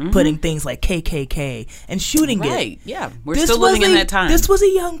them, putting things like KKK and shooting it. Yeah, we're still living in that time. This was a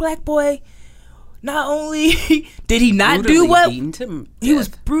young black boy. Not only did he not do what he was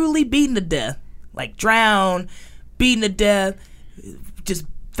brutally beaten to death, drowned, beaten to death, just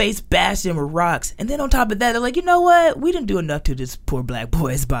face bashed in with rocks. And then on top of that, they're like, you know what? We didn't do enough to this poor black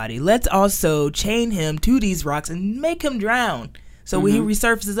boy's body. Let's also chain him to these rocks and make him drown. So when he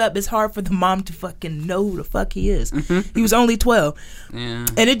resurfaces up, it's hard for the mom to fucking know who the fuck he is. He was only 12. Yeah.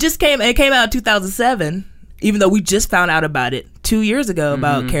 And it came out in 2007, even though we just found out about it 2 years ago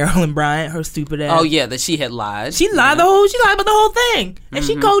about Carolyn Bryant, her stupid ass. Oh yeah, that she had lied. She lied she lied about the whole thing. And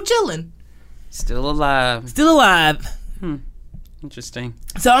she cold chilling. Still alive. Interesting.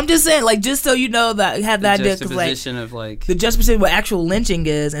 So I'm just saying, just so you know that have that idea, juxtaposition of the juxtaposition of what actual lynching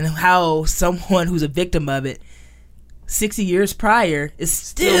is and how someone who's a victim of it 60 years prior is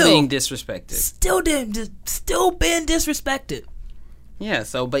still being disrespected. Still being disrespected. Yeah.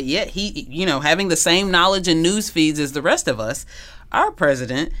 So, but yet he, having the same knowledge and news feeds as the rest of us, our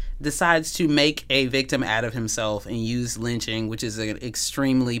president decides to make a victim out of himself and use lynching, which is an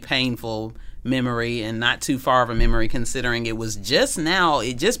extremely painful memory, and not too far of a memory considering it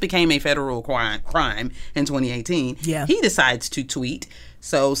just became a federal crime in 2018. Yeah. He decides to tweet,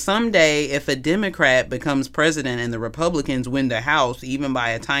 so someday if a Democrat becomes president and the Republicans win the House, even by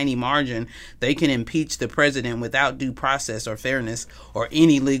a tiny margin, they can impeach the president without due process or fairness or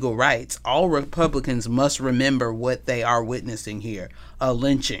any legal rights. All Republicans must remember what they are witnessing here, a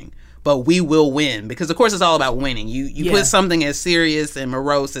lynching. But we will win, because of course it's all about winning. You put something as serious and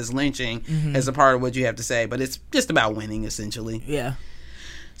morose as lynching as a part of what you have to say, but it's just about winning essentially. Yeah.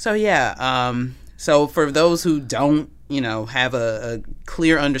 So yeah, so for those who don't, have a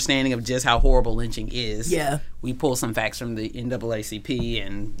clear understanding of just how horrible lynching is, we pull some facts from the NAACP,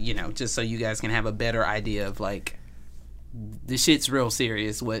 and just so you guys can have a better idea of like the shit's real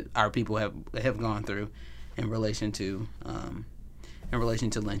serious what our people have gone through in relation to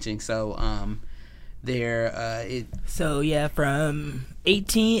lynching. So from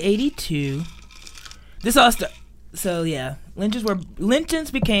 1882, this all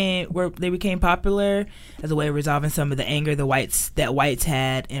lynchings became popular as a way of resolving some of the anger that whites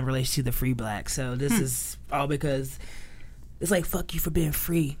had in relation to the free blacks. So this is all because it's like, fuck you for being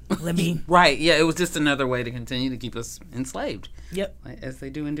free. Let me right. Yeah, it was just another way to continue to keep us enslaved. Yep, as they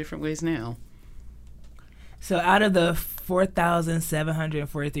do in different ways now. So out of the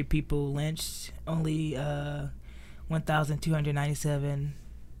 4,743 people lynched, only 1,297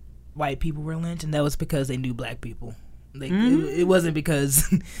 white people were lynched, and that was because they knew black people. Like it wasn't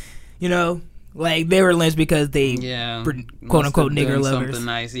because, like they were lynched because they were quote unquote nigger lovers. Something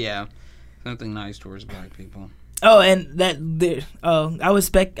nice, something nice towards black people. Oh, and I was,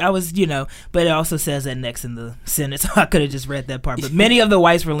 but it also says that next in the sentence. So I could have just read that part. But many of the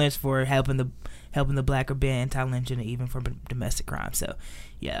whites were lynched for helping the black or being anti-lynching, and even for domestic crime. So,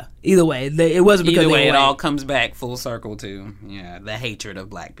 yeah. Either way, it wasn't because either way, it all comes back full circle to the hatred of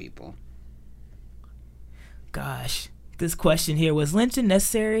black people. Gosh, this question here: was lynching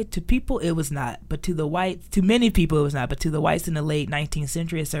necessary to people? It was not, but to the whites, to many people, it was not. But to the whites in the late 19th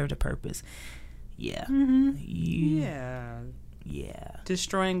century, it served a purpose. Yeah. Yeah.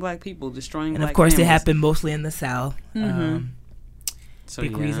 Destroying black people, destroying. And black of course, families. it happened mostly in the South. So,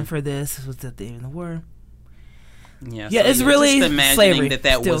 big reason for this was that they in the war. Yeah, it's really just imagining slavery.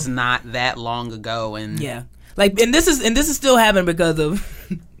 that still. Was not that long ago, and and this is still happening because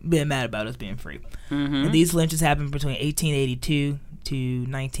of being mad about us being free. And these lynches happened between 1882 to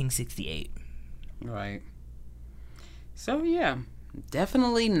 1968. Right. So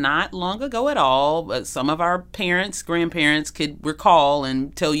definitely not long ago at all. But some of our parents, grandparents could recall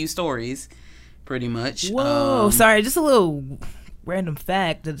and tell you stories. Pretty much. Whoa, sorry, just a little random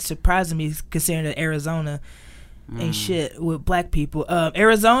fact that surprised me considering that Arizona ain't shit with black people.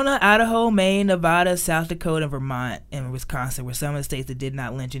 Arizona, Idaho, Maine, Nevada, South Dakota, Vermont, and Wisconsin were some of the states that did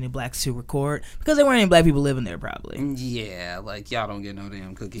not lynch any blacks to record because there weren't any black people living there probably. Yeah, like y'all don't get no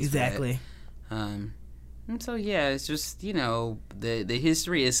damn cookies. Exactly. And so it's just the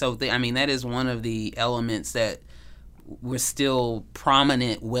history is so I mean that is one of the elements that were still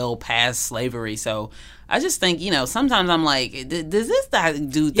prominent well past slavery. So I just think, sometimes I'm like, does this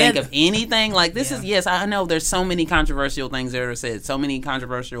dude think of anything? Like, this is, yes, I know there's so many controversial things that are said, so many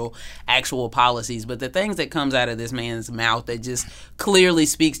controversial actual policies, but the things that comes out of this man's mouth that just clearly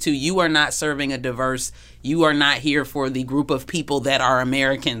speaks to, you are not serving you are not here for the group of people that are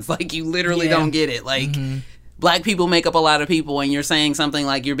Americans. Like, you literally don't get it. Like, black people make up a lot of people, and you're saying something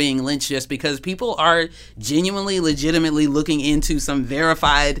like you're being lynched just because people are genuinely, legitimately looking into some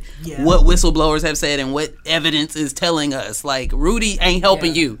verified what whistleblowers have said and what evidence is telling us. Like, Rudy ain't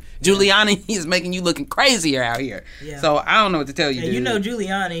helping you. Giuliani is making you looking crazier out here. So I don't know what to tell you, dude.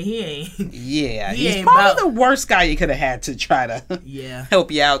 Giuliani, he ain't. Yeah, he's probably the worst guy you could have had to try to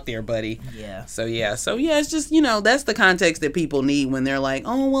help you out there, buddy. Yeah. So it's just, that's the context that people need when they're like,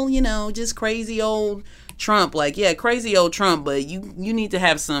 oh, well, just crazy old Trump. Like, crazy old Trump, but you need to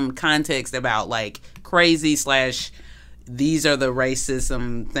have some context about like crazy / these are the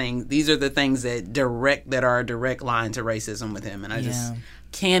racism things. These are the things that are a direct line to racism with him. And I just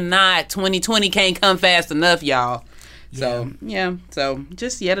cannot. 2020 can't come fast enough, y'all. So so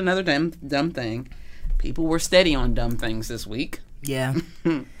just yet another dumb thing. People were steady on dumb things this week. Yeah.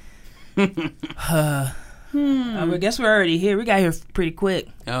 I guess we're already here. We got here pretty quick.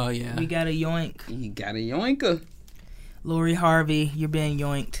 Oh, yeah. We got a yoink. You got a yoinker. Lori Harvey, you're being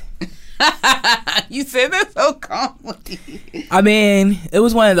yoinked. You said that so calmly. I mean, it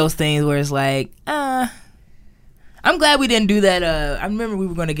was one of those things where it's like, I'm glad we didn't do that. I remember we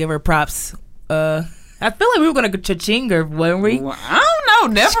were going to give her props. I feel like we were going to cha-ching her, weren't we? Well, I don't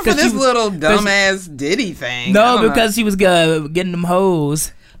know. Never for this little dumbass Diddy thing. No, because she was getting them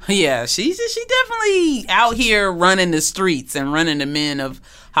hoes. Yeah, she definitely out here running the streets and running the men of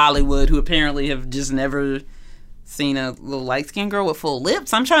Hollywood who apparently have just never seen a little light-skinned girl with full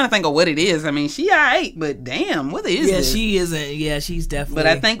lips. I'm trying to think of what it is. I mean, she alright, but damn, what is this? Yeah, she isn't. Yeah, she's definitely. But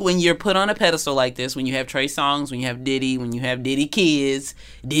I think when you're put on a pedestal like this, when you have Trey Songz, when you have Diddy, when you have Diddy kids,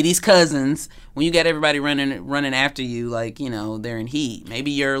 Diddy's cousins, when you got everybody running after you, like, you know, they're in heat.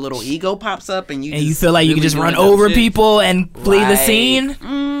 Maybe your little ego pops up and you feel like you can just run over people and flee the scene.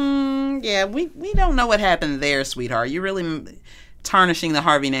 Yeah, we don't know what happened there, sweetheart. You really tarnishing the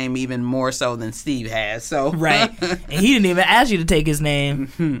Harvey name even more so than Steve has. So right, and he didn't even ask you to take his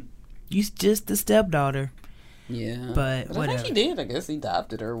name. You're just the stepdaughter. Yeah, but whatever. I think he did. I guess he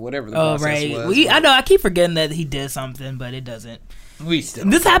adopted her, whatever the process was. I know. I keep forgetting that he did something, but it doesn't.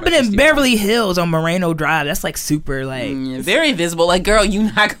 This happened in Beverly Hills on Moreno Drive. That's like super very visible. Like, girl,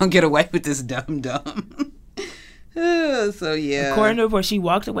 you're not gonna get away with this dumb. So yeah. According to report, she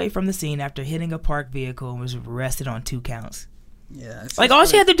walked away from the scene after hitting a parked vehicle and was arrested on 2 counts. Yeah, like all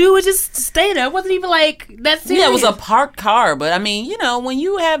she had to do was just stay there. It wasn't even like that serious. Yeah, it was a parked car, but I mean, you know, when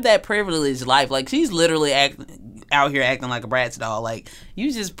you have that privileged life, like she's literally out here acting like a Bratz doll. Like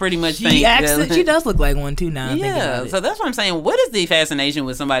you just pretty much she does look like one too now. Yeah, so that's what I'm saying. What is the fascination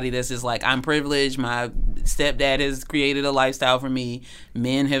with somebody that's just like, I'm privileged, my stepdad has created a lifestyle for me,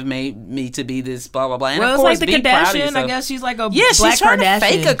 men have made me to be this blah blah blah. And well, of course, it's like the Kardashian. I guess she's like a black she's trying Kardashian. to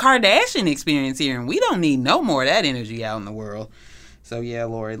fake a Kardashian experience here, and we don't need no more of that energy out in the world. So yeah,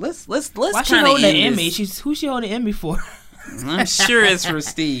 Lori, let's Why she holding an Emmy? Who's she holding an Emmy for? I'm sure it's for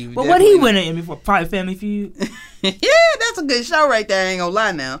Steve. But what he win an Emmy for? Probably Family Feud. Yeah, that's a good show right there. I ain't gonna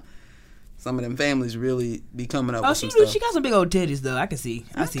lie now. Some of them families really be coming up with some stuff. She got some big old titties though. I can see.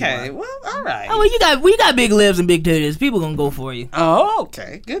 Okay, well, all right. Oh, well, you got big lips and big titties. People gonna go for you. Oh,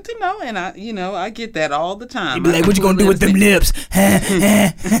 okay, good to know. And I get that all the time. They be like, "What you gonna do with them lips?"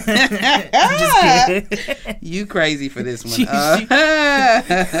 You crazy for this one?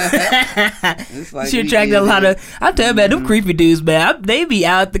 She attracted a lot of. I tell you, man, them creepy dudes, man. They be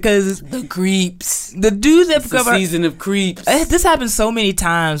out because the creeps, the dudes that come out. Season of creeps. This happens so many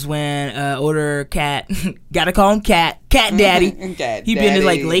times when older cat, gotta call him Cat Daddy. He be in his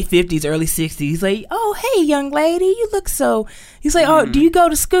like late 50s, early 60s. He's like, "Oh, hey, young lady, you look so." He's like, "Oh, do you go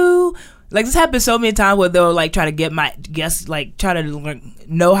to school?" Like this happens so many times where they'll like try to get my guess, like try to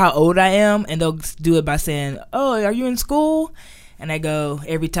know how old I am, and they'll do it by saying, "Oh, are you in school?" And I go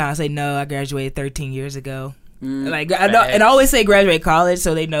every time. I say, "No, I graduated 13 years ago." Like I know, and I always say graduate college,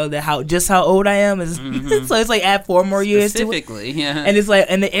 so they know that how old I am is. So it's like add 4 more years specifically, yeah. And it's like,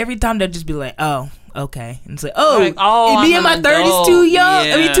 and every time they'll just be like, "Oh, okay," and it's like, "Oh, like, me in my 30s too young.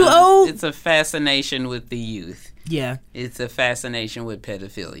 Yeah. I mean, too old." It's a fascination with the youth. Yeah, it's a fascination with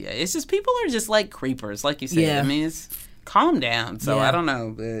pedophilia. It's just people are just like creepers, like you said. Yeah. I mean, it's calm down. So Yeah. I don't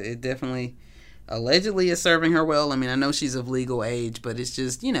know, but it definitely. Allegedly is serving her well. I mean, I know she's of legal age, but it's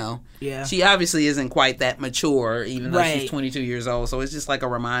just, you know, she obviously isn't quite that mature, even though she's 22 years old. So it's just like a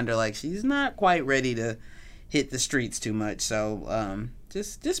reminder, like she's not quite ready to hit the streets too much. So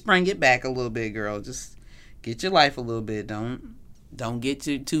just bring it back a little bit, girl. Just get your life a little bit. Don't get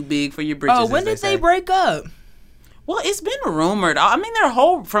too big for your britches. Oh, when did they break up? Well, it's been rumored. I mean, their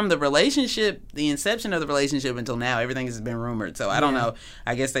whole, from the relationship, the inception of the relationship until now, everything has been rumored. So I don't know.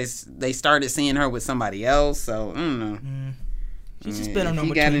 I guess they started seeing her with somebody else. So I don't know. She's just been on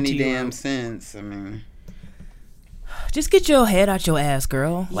number 22. If you got any damn sense, I mean, just get your head out your ass,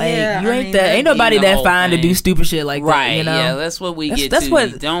 girl. Like Yeah, you I ain't mean, that. Ain't nobody the that whole fine to thing. do stupid shit like that. Right? You know? Yeah, that's what we get. That's to.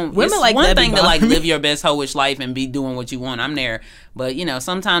 what Don't. women It's like. one that thing be to like bothering me. live your best hoish life and be doing what you want. I'm there, but you know,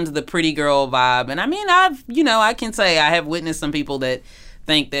 sometimes the pretty girl vibe. And I mean, I can say I have witnessed some people that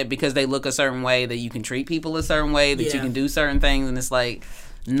think that because they look a certain way that you can treat people a certain way, that you can do certain things, and it's like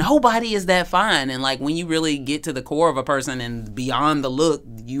nobody is that fine. And like when you really get to the core of a person and beyond the look,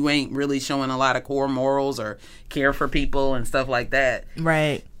 you ain't really showing a lot of core morals or care for people and stuff like that.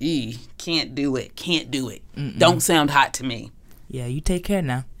 Right. Can't do it. Don't sound hot to me. Yeah, you take care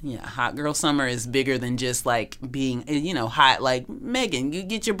now. Yeah, hot girl summer is bigger than just like being, you know, hot. Like Megan, you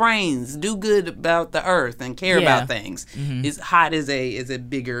get your brains, do good about the earth, and care about things. It's hot is a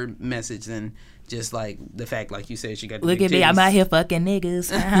bigger message than just like the fact, like you said, she got the Look big at me, I'm titties. out here fucking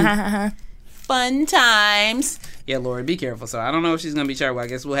niggas. Fun times. Yeah, Lori, be careful. So I don't know if she's gonna be charged. I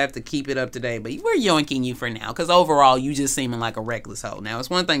guess we'll have to keep it up to date. But we're yoinking you for now, because overall, you just seeming like a reckless hoe. Now it's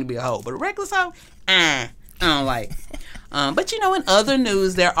one thing to be a hoe, but a reckless hoe, I don't like. But you know, in other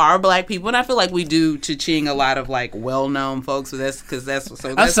news, there are black people, and I feel like we do cha-ching a lot of like well-known folks. So that's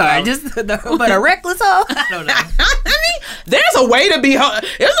I'm sorry, but a reckless hoe. I don't know. I There's a way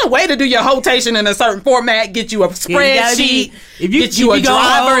to do your hotation in a certain format. Get you a spreadsheet. Get you a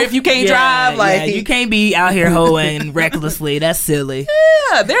driver if you can't drive. Like you can't be out here hoeing recklessly. That's silly.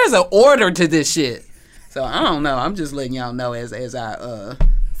 Yeah, there's an order to this shit. So I don't know. I'm just letting y'all know as I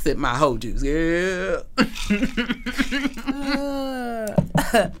sip my hoe juice. Yeah.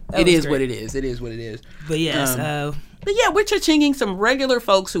 It is what it is. It is what it is. But yes. But yeah, we're cha-chinging some regular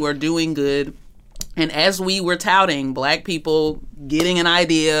folks who are doing good. And as we were touting, black people getting an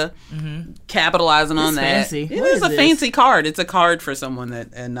idea, capitalizing on that. Fancy. It is a fancy card. It's a card for someone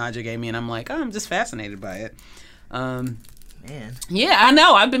that Naja gave me, and I'm like, I'm just fascinated by it. Man. Yeah, I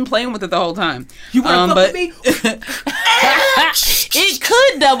know. I've been playing with it the whole time. You want to fuck with me? It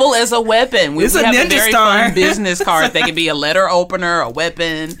could double as a weapon. We It's a have ninja a very star. fun business card that could be a letter opener, a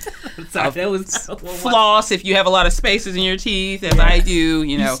weapon, Sorry, that was floss if you have a lot of spaces in your teeth, as I do.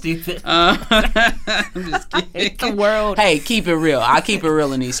 You know, stupid. I'm just kidding. I hate the world. Hey, keep it real. I keep it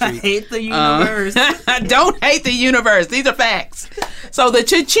real in these I streets. hate the universe. Don't hate the universe. These are facts. So the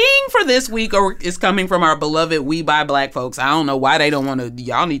cha-ching for this week is coming from our beloved We Buy Black folks. I don't know why they don't want to.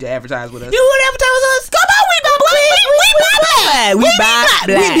 Y'all need to advertise with us. You want to advertise with us? Come on, We Buy Black. We buy black.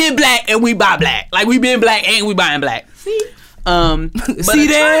 We been black and we buy black. Like we been black and we buying black. See? See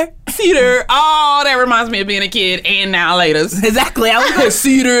there? Oh, that reminds me of being a kid and now laters. Exactly. I was going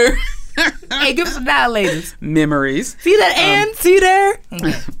see there. Hey, give us some dilators. Memories. See that and see there?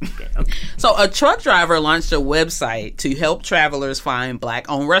 Okay. So a truck driver launched a website to help travelers find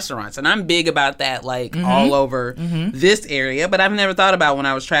black-owned restaurants. And I'm big about that, like, all over this area. But I've never thought about when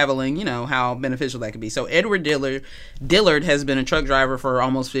I was traveling, you know, how beneficial that could be. So Edward Dillard has been a truck driver for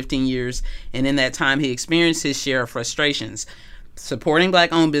almost 15 years. And in that time, he experienced his share of frustrations. Supporting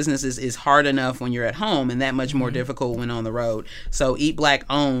black-owned businesses is hard enough when you're at home and that much more difficult when on the road. So Eat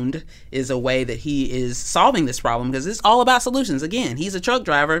Black-Owned is a way that he is solving this problem because it's all about solutions. Again, he's a truck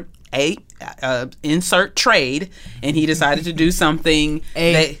driver, insert trade, and he decided to do something.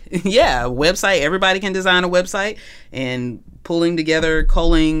 A website. Everybody can design a website and pulling together,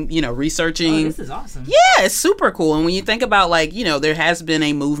 culling, researching. Oh, this is awesome. Yeah, it's super cool. And when you think about, like, there has been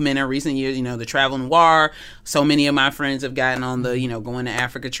a movement in recent years, the travel noir. So many of my friends have gotten on the, going to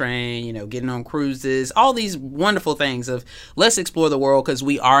Africa train, getting on cruises, all these wonderful things of let's explore the world because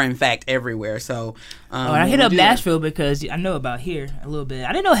we are, in fact, everywhere. So, I hit up Nashville because I know about here a little bit.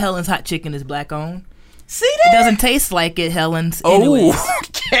 I didn't know Helen's Hot Chicken is black owned. See that? It doesn't taste like it, Helen's. Anyways.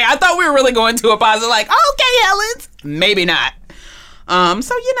 Okay. I thought we were really going to a positive, like, okay, Helen's. Maybe not.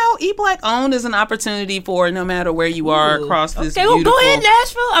 So, Eat Black Owned is an opportunity for no matter where you are across this beautiful... go ahead,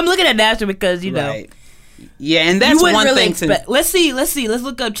 Nashville. I'm looking at Nashville because, Right. Yeah, and that's one really thing Let's see. Let's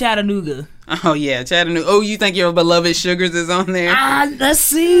look up Chattanooga. Oh, yeah, Chattanooga. Oh, you think your beloved Sugars is on there? Let's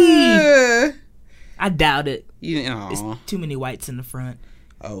see. I doubt it. It's too many whites in the front.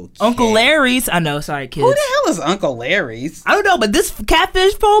 Okay. Uncle Larry's. I know. Sorry, kids. Who the hell is Uncle Larry's? I don't know, but this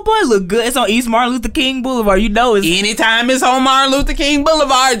catfish po' boy look good. It's on East Martin Luther King Boulevard. It's anytime it's on Martin Luther King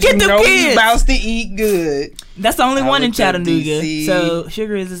Boulevard, get the kids. He's about to eat good. That's the only one in Chattanooga. So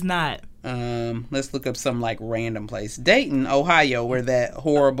Sugars is not. Let's look up some like random place. Dayton, Ohio, where that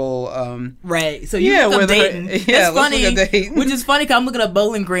horrible right. So you look up Dayton. That's funny. Dayton. Which is funny because I'm looking up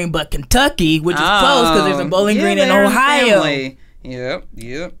Bowling Green, but Kentucky, which is close because there's a Bowling Green in Ohio. Family.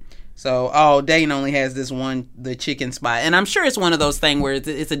 Yep. So, Dayton only has this one, the chicken spot. And I'm sure it's one of those things where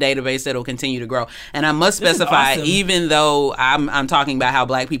it's a database that'll continue to grow. And I must specify, even though I'm talking about how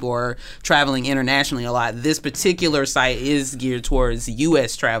black people are traveling internationally a lot, this particular site is geared towards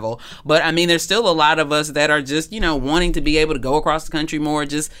U.S. travel. But, I mean, there's still a lot of us that are just, wanting to be able to go across the country more,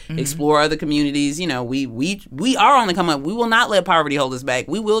 just explore other communities. We are on the come up. We will not let poverty hold us back.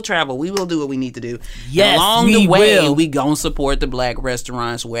 We will travel. We will do what we need to do. Yes, and along the way, we gonna support the black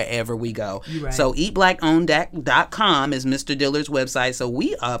restaurants wherever we go. Right. So eatblackowned.com is Mr. Dillard's website. So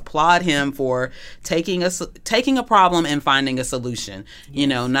we applaud him for taking a problem and finding a solution.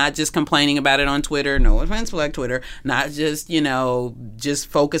 Yes. Not just complaining about it on Twitter. No offense, Black Twitter. Not just, just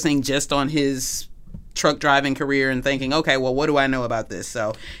focusing just on his truck driving career and thinking, okay, well, what do I know about this?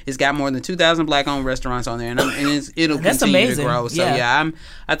 So it's got more than 2,000 black-owned restaurants on there, and it'll continue to grow. So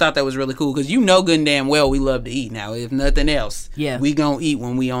I thought that was really cool because good and damn well we love to eat now. If nothing else, we gonna eat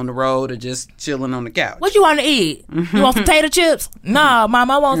when we on the road or just chilling on the couch. What you want to eat? You want potato chips? No,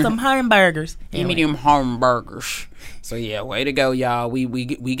 Mom, I want some hamburgers. Give me them hamburgers. So way to go, y'all. We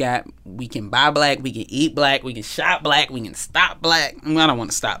can buy black, we can eat black, we can shop black, we can stop black. I don't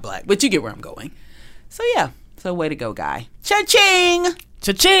want to stop black, but you get where I'm going. So way to go, guy. Cha-ching!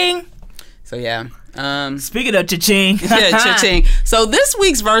 Cha-ching! So yeah. Speaking of cha-ching. Yeah, cha-ching. So this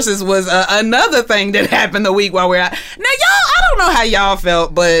week's verses was another thing that happened the week while we're out. Now, y'all, I don't know how y'all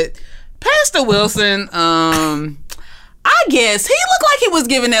felt, but Pastor Wilson, I guess he looked like he was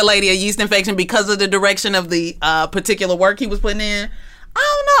giving that lady a yeast infection because of the direction of the particular work he was putting in.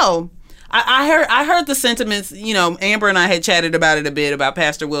 I don't know. I heard the sentiments. You know, Amber and I had chatted about it a bit about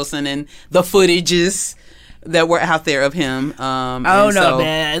Pastor Wilson and the footages that were out there of him.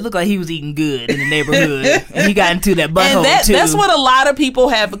 Man. It looked like he was eating good in the neighborhood. And he got into that butthole, too. That's what a lot of people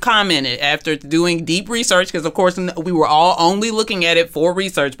have commented after doing deep research, because, of course, we were all only looking at it for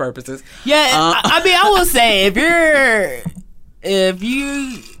research purposes. Yeah, I will say, if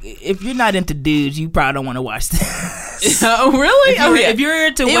you're not into dudes, you probably don't want to watch this. Oh, really? If you're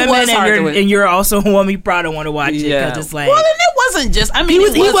into women and you're also a woman, you probably don't want to watch it. Because it's like, well, then it wasn't just. I mean,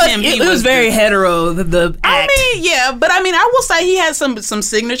 it was very hetero. The act. I mean, yeah, but I mean, I will say he has some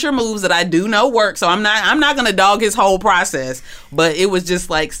signature moves that I do know work. So I'm not gonna dog his whole process. But it was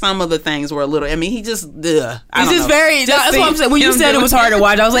just like some of the things were a little. I mean, he just. That's what I'm saying. When you said it was hard to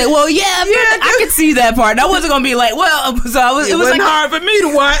watch, I was like, well, yeah, I could see that part. I wasn't gonna be like, well, so it was like hard for me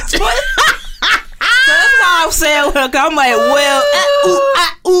to watch. So that's why I'm saying, I'm like,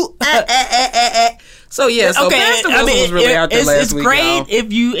 So yeah, so Pastor Wilson was really out there last week. It's great y'all.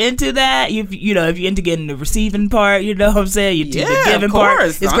 if you into that. If you're into getting the receiving part, you know what I'm saying. You do the giving part.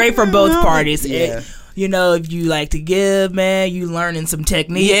 It's great for both parties. Yeah. If you like to give, man, you learning some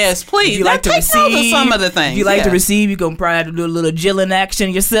techniques. Yes, please. If you like to receive, some of the things. If you like to receive, you can probably have to do a little jilling action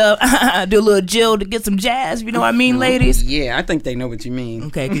yourself. Do a little jill to get some jazz. You know what I mean, ladies? Yeah, I think they know what you mean.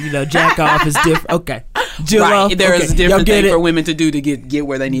 Okay, because jack off is different. Okay, jill off. There is a different thing for women to do to get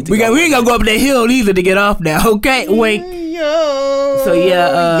where they need to go. We ain't gonna go up that hill either to get off now. Okay, wink. So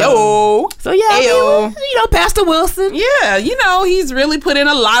yeah, Pastor Wilson. Yeah, he's really put in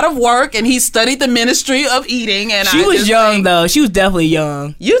a lot of work, and he's studied the ministry of eating. And she was young though. She was definitely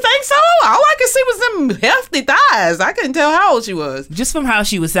young. You think so? All I could see was them hefty thighs. I couldn't tell how old she was. Just from how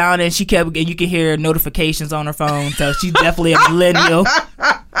she was sounding, and you could hear notifications on her phone. So she's definitely a millennial.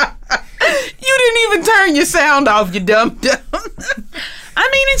 You didn't even turn your sound off, you dumb. I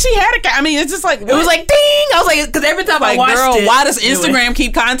mean, and she had it's just like, what? It was like, ding! I was like, because every time I watched it. Why does Instagram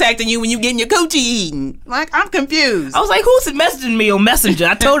keep contacting you when you getting your coochie eaten? Like, I'm confused. I was like, who's messaging me on Messenger?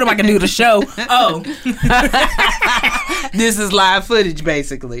 I told him I could do the show. Oh. This is live footage,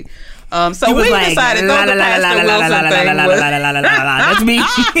 basically. So we decided the Pastor Wilson thing was... That's me.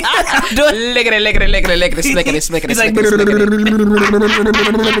 Lickety.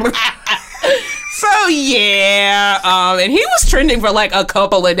 So yeah, and he was trending for like a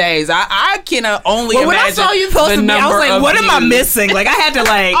couple of days. I can only imagine. When I saw you posting me, I was like, "What am I missing?" Like I had to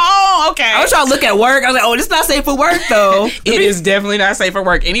like. Oh, okay. I was trying to look at work. I was like, "Oh, this is not safe for work, though." It is definitely not safe for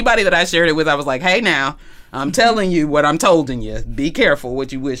work. Anybody that I shared it with, I was like, "Hey, now." I'm telling you what I'm tolding you. Be careful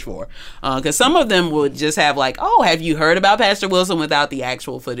what you wish for. Because some of them would just have like, oh, have you heard about Pastor Wilson without the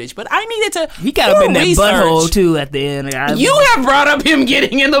actual footage? But I needed to He got up in that butthole too at the end. You have brought up him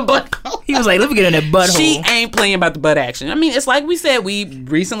getting in the butthole. He was like, let me get in that butthole. She ain't playing about the butt action. I mean, it's like we said, we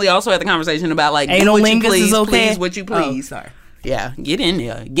recently also had the conversation about like, ain't no lingus is okay. Please, what you please. Oh, sorry. Yeah, get in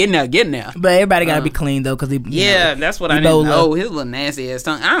there. Get in there. But everybody got to be clean, though, because that's what I didn't know. His little nasty ass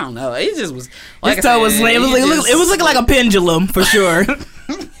tongue. I don't know. It just was... Like his tongue was... It was looking like a pendulum, for sure.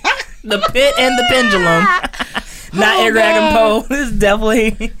 The pit and the pendulum. Not Edgar Allan Poe. This is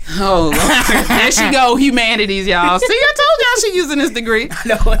definitely... Oh, Lord. There she go. Humanities, y'all. See, I told y'all she using this degree.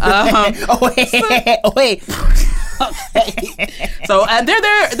 No. Wait. So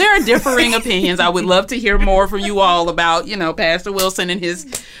there are differing opinions. I would love to hear more from you all about, Pastor Wilson and his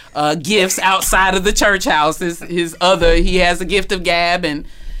gifts outside of the church house. He has a gift of gab and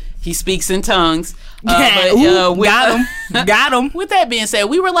he speaks in tongues. Got him. With that being said,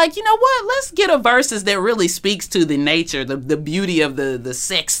 we were like, you know what? Let's get a verses that really speaks to the nature, the beauty of the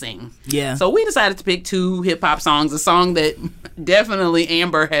sex thing. Yeah. So we decided to pick 2 hip hop songs. A song that definitely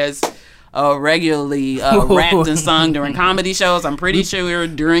Amber has regularly rapped and sung during comedy shows. I'm pretty sure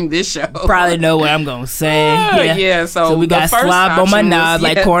during this show. Probably know what I'm gonna say. Yeah. So we got slob on my knob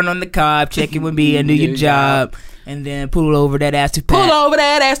like corn on the cob. Check it with me and do your job. And then pull over that ass to pat. Pull over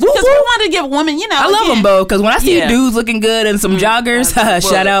that ass. Because we wanted to give women, I love them both. Because when I see dudes looking good in some joggers,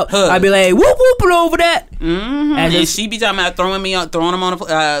 shout out, I'd be like, whoop, whoop, pull over that. Mm-hmm. And she be talking about throwing them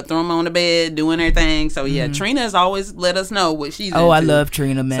on the bed, doing her thing. So yeah, Trina has always let us know what she's into. I love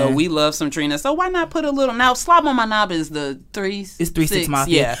Trina, man. So we love some Trina. So why not put a little, now Slob on My Knob is the 3 It's 3 6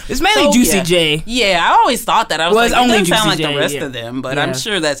 Mafia. Yeah. It's mainly Juicy J. Yeah, I always thought that. It doesn't sound like Juicy the rest J, of them, but I'm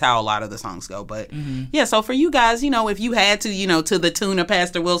sure that's how a lot of the songs go. But yeah, so for you guys, was, if you had to, to the tune of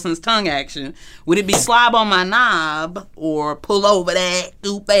Pastor Wilson's tongue action, would it be slob on my knob or pull over that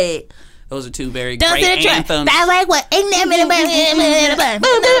stupid? Those are two very great anthems.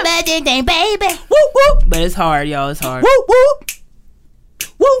 But it's hard, y'all. It's hard. Whoop, whoop.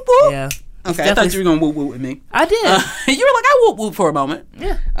 Whoop, whoop. Yeah. Okay, I thought you were going to whoop whoop with me. I did. You were like, I whoop whoop for a moment.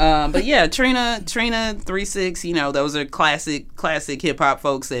 Yeah. But yeah, Trina 3-6, those are classic hip hop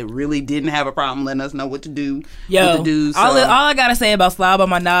folks that really didn't have a problem letting us know what to do. Yo, what to do, so. all I gotta say about Slob on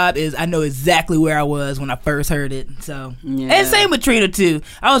My Knob is I know exactly where I was when I first heard it. So, and same with Trina too.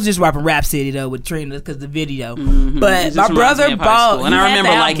 I was just rapping Rap City though with Trina because the video. Mm-hmm. But my brother bought, and I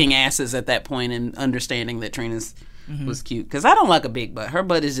remember liking asses at that point and understanding that Trina's was cute because I don't like a big butt. Her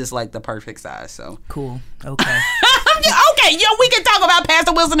butt is just like the perfect size. So cool. Okay. Okay. We can talk about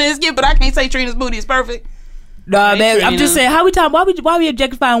Pastor Wilson and his gift, but I can't say Trina's booty is perfect. No, man. I'm just saying how we talk. Why we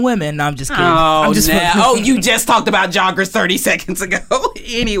objectifying women? No, I'm just kidding. You just talked about joggers 30 seconds ago.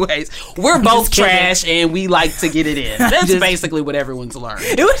 Anyways, we're both trash and we like to get it in. That's basically what everyone's learned.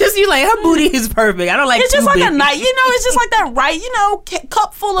 It was just her booty is perfect. I don't like. It's just like a night. It's just like that, right?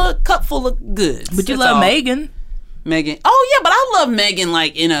 Cup full of goods. But you love Megan. Oh yeah, but I love Megan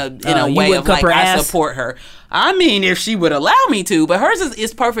like in a way of like I support her. I mean, if she would allow me to, but hers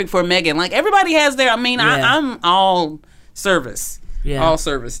is perfect for Megan. Like everybody has their. I mean, I'm all service. Yeah, all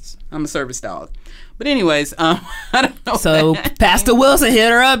service. I'm a service dog. But anyways, I don't know. So Pastor Wilson, hit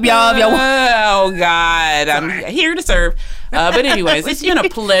her up, y'all. Oh God, I'm here to serve. But anyways, it's been a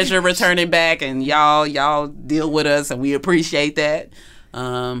pleasure returning back, and y'all deal with us, and we appreciate that. So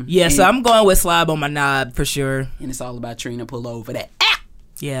I'm going with Slob on My Knob for sure. And it's all about Trina pull over that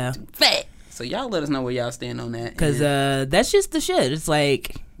Yeah. Fat. So y'all let us know where y'all stand on that. Because that's just the shit. It's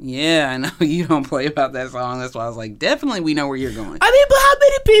like... Yeah, I know you don't play about that song. That's why I was like, definitely we know where you're going. I mean, but how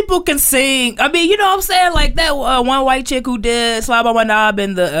many people can sing? I mean, you know what I'm saying? Like that one white chick who did Slob on My Knob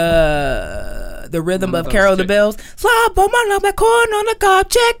in the rhythm of Carol the Bells. Slob on my knob, that corn on the cob,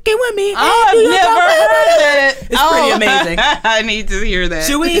 checking with me. I've never heard that. It's pretty amazing. I need to hear that.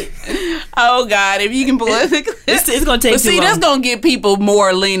 Should we? Oh God, if you can politically, it's gonna take. See, that's gonna get people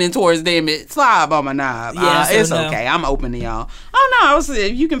more leaning towards them. Slob on my knob. Yeah, it's okay. I'm open to y'all. Oh no,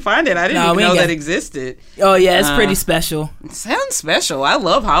 if you can find it, I didn't even know that existed. Oh yeah, it's pretty special. It sounds special. I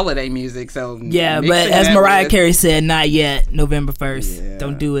love holiday music, so yeah. But as Mariah Carey said, not yet. November 1st. Yeah.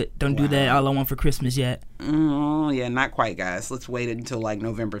 Don't do it. Don't do that. All I Want for Christmas yet. Oh yeah, not quite, guys. Let's wait until like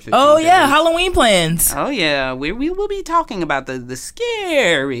November 15th. Oh yeah, Halloween plans. Oh yeah, we will be talking about the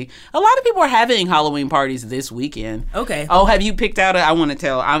scary. A lot of people are having Halloween parties this weekend. Okay. Oh, have you picked out? I want to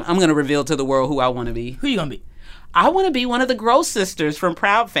tell. I'm going to reveal to the world who I want to be. Who you gonna be? I want to be one of the Gross sisters from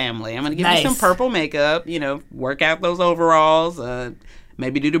Proud Family. I'm going to give you some purple makeup. Work out those overalls.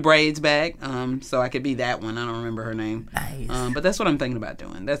 Maybe do the braids back, so I could be that one. I don't remember her name. Nice. But that's what I'm thinking about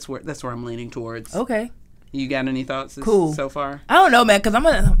doing. That's where I'm leaning towards. Okay. You got any thoughts so far? I don't know, man, because I'm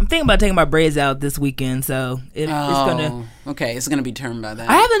thinking about taking my braids out this weekend, so it's gonna. Okay, it's gonna be turned by that.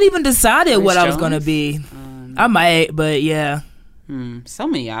 I haven't even decided what I was gonna be. I might, but yeah. So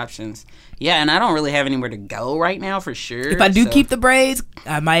many options. Yeah, and I don't really have anywhere to go right now for sure. If I do keep the braids,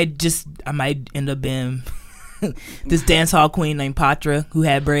 I might end up being this dance hall queen named Patra who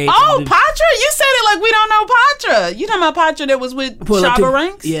had braids. Oh, Patra! You said it like we don't know Patra. You talking about Patra that was with Shabba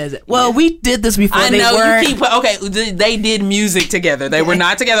Ranks? Yeah. Well, we did this before. I know you keep. Okay, they did music together. They were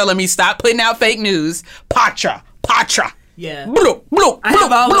not together. Let me stop putting out fake news. Patra. Yeah. I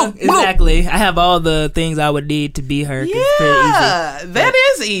have all exactly. I have all the things I would need to be her. Yeah, that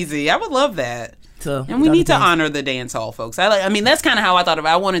is easy. I would love that. So, and we need to honor the dance hall folks. I mean, that's kind of how I thought of it.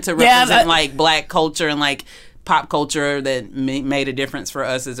 I wanted to represent like black culture and like pop culture that made a difference for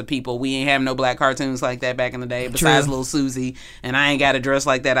us as a people. We ain't have no black cartoons like that back in the day besides Little Susie, and I ain't got to dress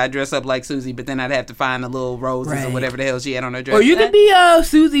like that. I dress up like Susie, but then I'd have to find the little roses or whatever the hell she had on her dress. Or you could be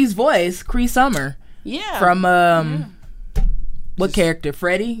Susie's voice, Cree Summer. Yeah. From what character?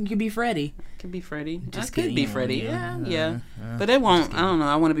 Freddie? You could be Freddie. Could be Freddie. Just could be Freddie. Yeah. But it won't. I don't know.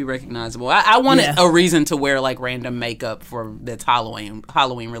 I want to be recognizable. I wanted a reason to wear like random makeup that's Halloween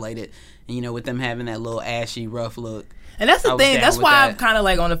related. And, with them having that little ashy, rough look. And that's the thing. That's why I'm kind of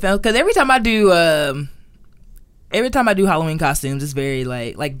like on the fence because every time I do Halloween costumes, it's very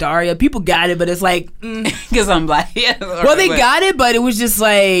like Daria. People got it, but it's like because I'm black. Yeah. Well, they got it, but it was just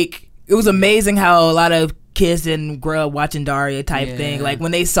like it was amazing how a lot of kids didn't grow up watching Daria type thing. Like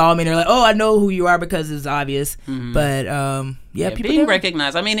when they saw me, they're like, "Oh, I know who you are," because it's obvious. Mm-hmm. But people being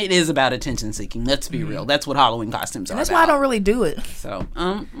recognized. I mean, it is about attention seeking. Let's be real. That's what Halloween costumes are. That's why I don't really do it. So,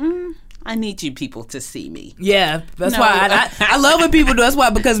 I need you people to see me. Yeah, that's why I love when people do. That's why,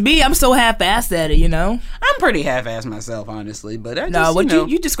 because I'm so half-assed at it, I'm pretty half-assed myself, honestly. But I just, no, what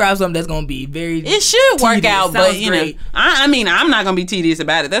you describe something that's gonna be very. It should work out, but great. I mean, I'm not gonna be tedious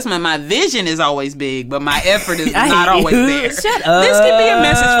about it. That's my vision is always big, but my effort is not always there. Shut up. This could be a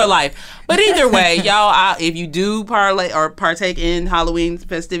message for life. But either way, y'all, if you do parlay or partake in Halloween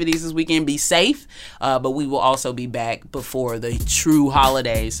festivities this weekend, be safe. But we will also be back before the true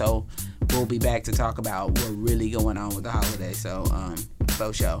holiday, so we'll be back to talk about what's really going on with the holiday. So,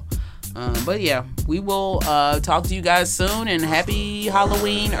 faux show. But yeah, we will talk to you guys soon, and happy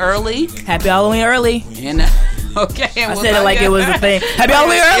Halloween early. Happy Halloween early. And okay, I said it like it was a thing. Happy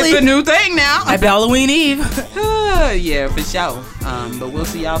Halloween early. It's a new thing now. Happy Halloween Eve. Yeah, for sure. But we'll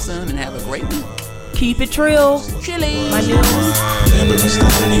see y'all soon, and have a great week. Keep it trill. Chilly. My dudes. Yeah, but it's the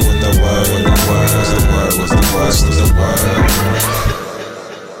honey with the word. What's the word? What's the word? What's the word?